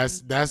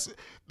 That's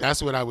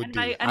what I would And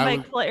do. by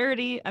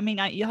clarity, I mean,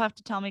 you'll have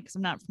to tell me because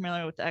I'm not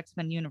familiar with the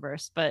X-Men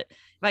universe, but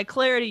by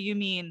clarity, you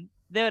mean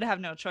they would have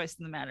no choice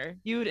in the matter.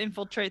 You would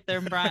infiltrate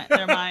their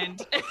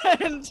mind.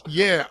 And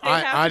Yeah,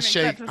 I'd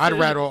decision.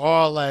 rattle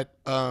all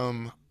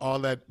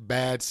that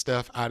bad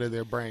stuff out of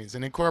their brains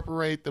and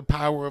incorporate the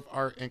power of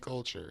art and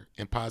culture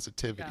and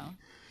positivity.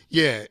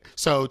 Yeah.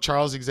 So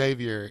Charles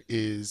Xavier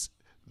is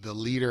the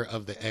leader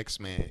of the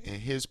X-Men,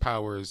 and his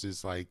powers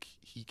is like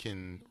he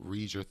can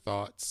read your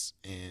thoughts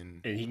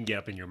and he can get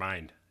up in your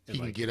mind. He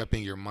can get up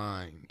in your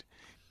mind,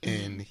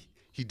 and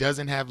he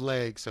doesn't have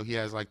legs, so he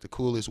has like the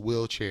coolest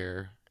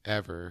wheelchair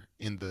ever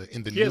in the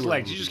He has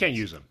legs. movies. You just can't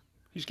use them.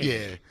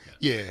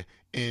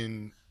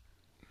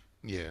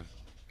 Yeah,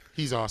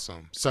 he's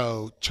awesome.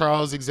 So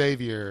Charles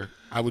Xavier,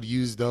 I would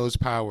use those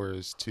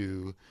powers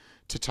to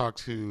talk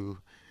to.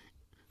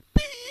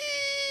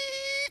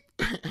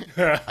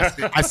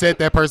 I said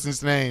that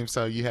person's name,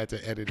 so you had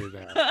to edit it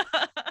out.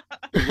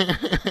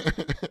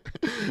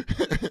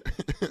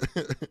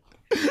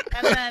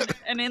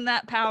 and in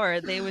that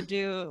power, they would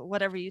do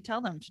whatever you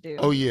tell them to do.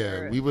 Oh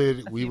yeah, we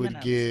would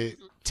minutes. get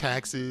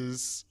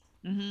taxes.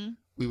 Mm-hmm.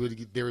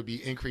 There would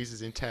be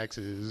increases in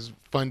taxes.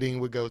 Funding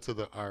would go to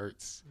the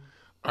arts.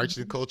 Arts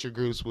and culture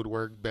groups would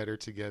work better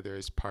together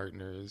as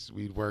partners.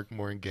 We'd work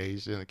more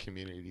engaged in the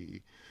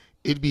community.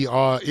 It'd be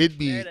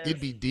deep.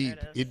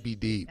 It'd be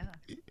deep.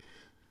 Yeah.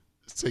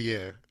 So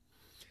yeah.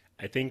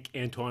 I think,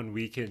 Antoine,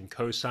 we can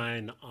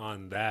co-sign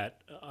on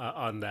that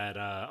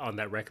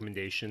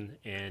recommendation,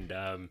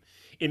 and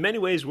in many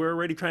ways, we're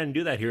already trying to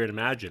do that here at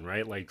Imagine,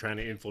 right? Like trying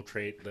to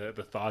infiltrate the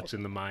thoughts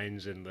and the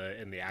minds and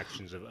the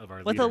actions of our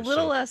with leaders. a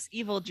little less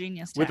evil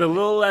genius. With a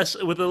little less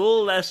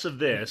of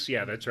this,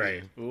 yeah, that's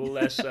right. A little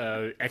less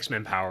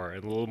X-Men power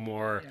and a little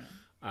more.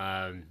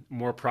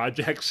 More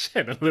projects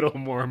and a little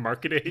more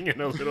marketing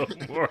and a little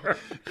more.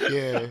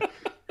 Yeah.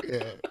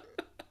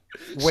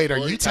 Wait, are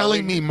you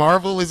telling me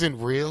Marvel isn't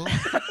real?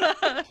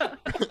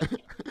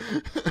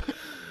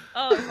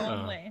 Oh, if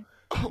only.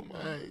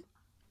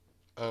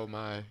 Oh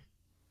my.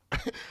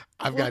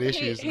 I've got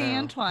issues Hey,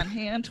 now.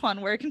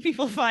 Antoine, where can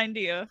people find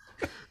you?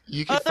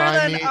 You can Other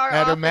find than me our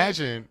at office.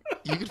 Imagine.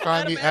 You can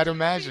find me at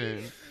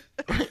Imagine.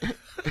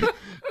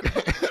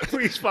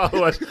 Please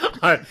follow us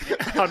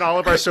on all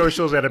of our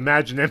socials at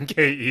Imagine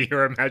MKE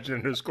or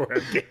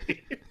Imagine_MKE.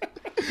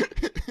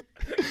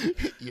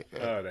 Yeah.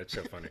 Oh, that's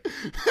so funny.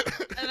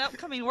 An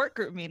upcoming work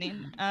group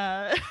meeting.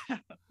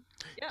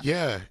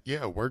 Yeah,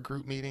 work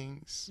group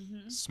meetings,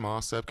 Mhm.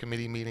 small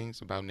subcommittee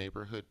meetings about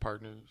neighborhood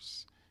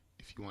partners.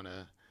 If you want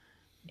to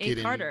A. get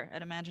in. Carter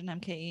at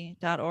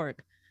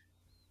imaginemke.org.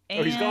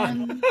 Oh, he's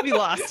gone. And we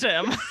lost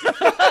him.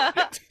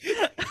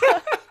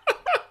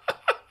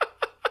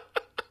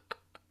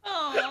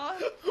 Aw.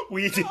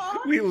 We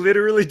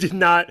literally did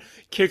not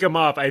kick him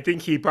off. I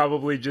think he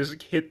probably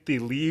just hit the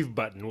leave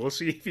button. We'll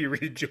see if he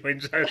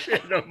rejoins us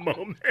in a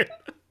moment.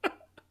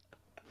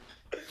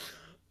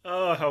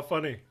 Oh, how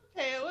funny.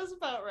 Hey, it was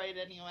about right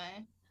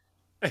anyway.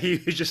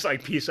 He was just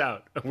like, peace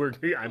out. I'm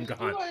You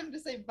gone. wanted him to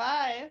say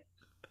bye.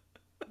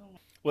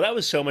 Well, that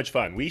was so much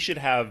fun. We should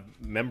have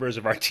members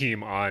of our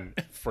team on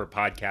for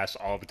podcasts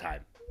all the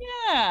time.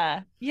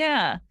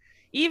 Yeah.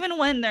 Even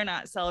when they're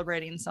not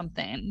celebrating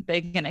something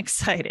big and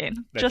exciting,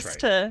 That's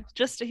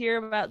just to hear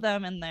about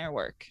them and their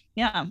work.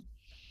 Yeah.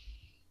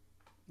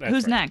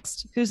 Who's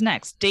next? Who's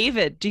next?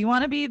 David, do you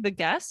want to be the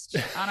guest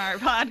on our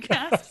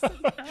podcast?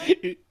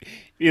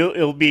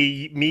 It'll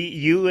be me,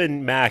 you,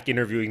 and Mac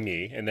interviewing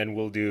me, and then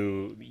we'll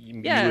do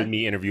you and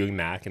me interviewing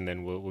Mac, and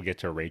then we'll get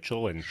to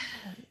Rachel and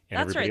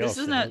that's right. else.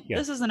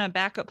 This isn't a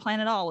backup plan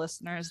at all,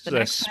 listeners. The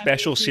next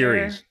special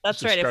series.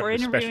 That's right. If we're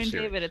interviewing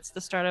David, it's the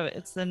start of it.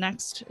 It's the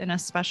next in a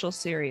special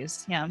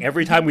series. Yeah.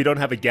 Every time we don't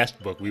have a guest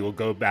book, we will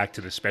go back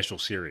to the special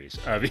series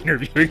of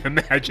interviewing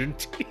Imagine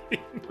Team.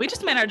 We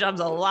just made our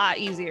jobs a lot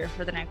easier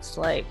for the next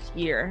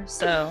year.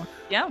 So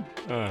yeah.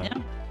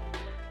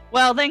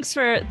 Well, thanks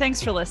for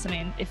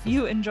listening. If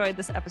you enjoyed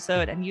this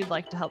episode and you'd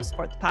like to help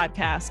support the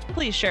podcast,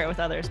 please share it with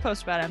others,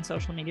 post about it on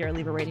social media, or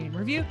leave a rating and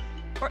review,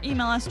 or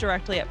email us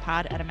directly at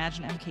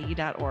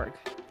pod@imaginemke.org.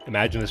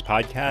 Imagine This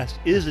Podcast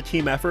is a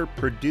team effort,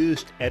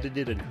 produced,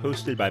 edited, and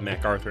hosted by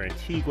MacArthur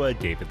Antigua,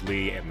 David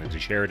Lee, and Lindsay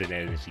Sheridan,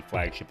 and is the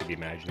flagship of the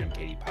Imagine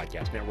MKE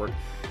Podcast Network.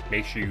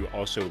 Make sure you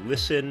also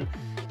listen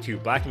to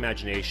Black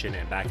Imagination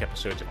and back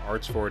episodes of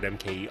Arts Forward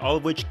MKE, all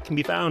of which can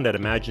be found at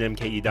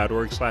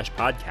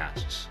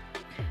imaginemke.org/podcasts.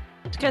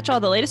 To catch all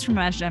the latest from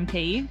Imagine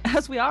MKE,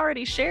 as we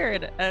already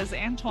shared, as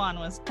Antoine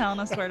was telling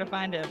us where to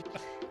find him,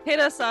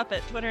 hit us up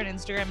at Twitter and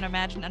Instagram at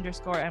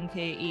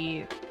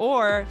imagine_MKE,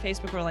 or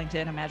Facebook or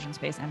LinkedIn, Imagine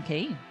Space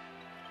MKE.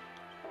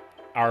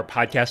 Our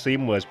podcast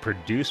theme was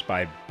produced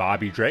by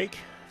Bobby Drake.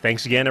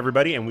 Thanks again,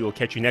 everybody, and we will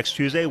catch you next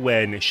Tuesday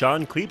when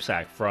Sean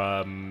Kleepsack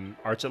from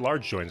Arts at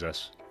Large joins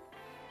us.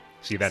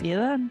 See you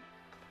then.